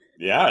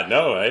 Yeah,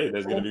 no, hey,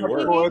 there's going to be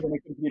work. More than a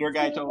computer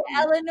guy told me.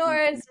 Eleanor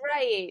is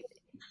right.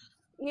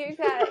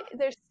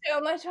 There's so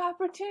much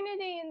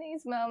opportunity in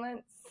these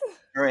moments.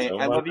 All right, So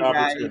I love much you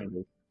guys.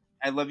 opportunity.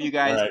 I love you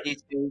guys. All right. Stay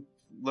safe.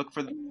 Look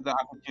for the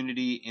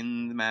opportunity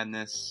in the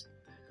madness.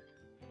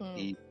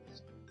 Hmm.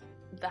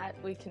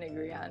 That we can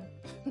agree on.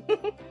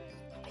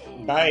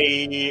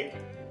 Bye.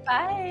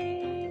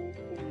 Bye.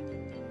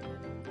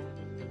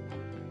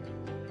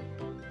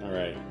 All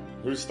right,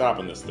 who's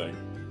stopping this thing?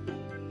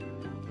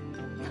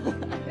 I don't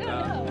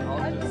know.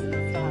 I'll I just-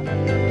 just stop. I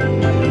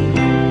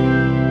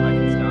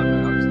can stop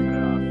it. I'll just cut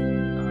it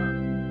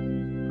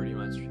off. Pretty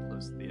much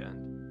close to the end.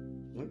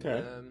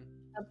 Okay.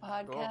 A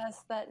podcast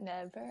that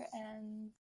never ends.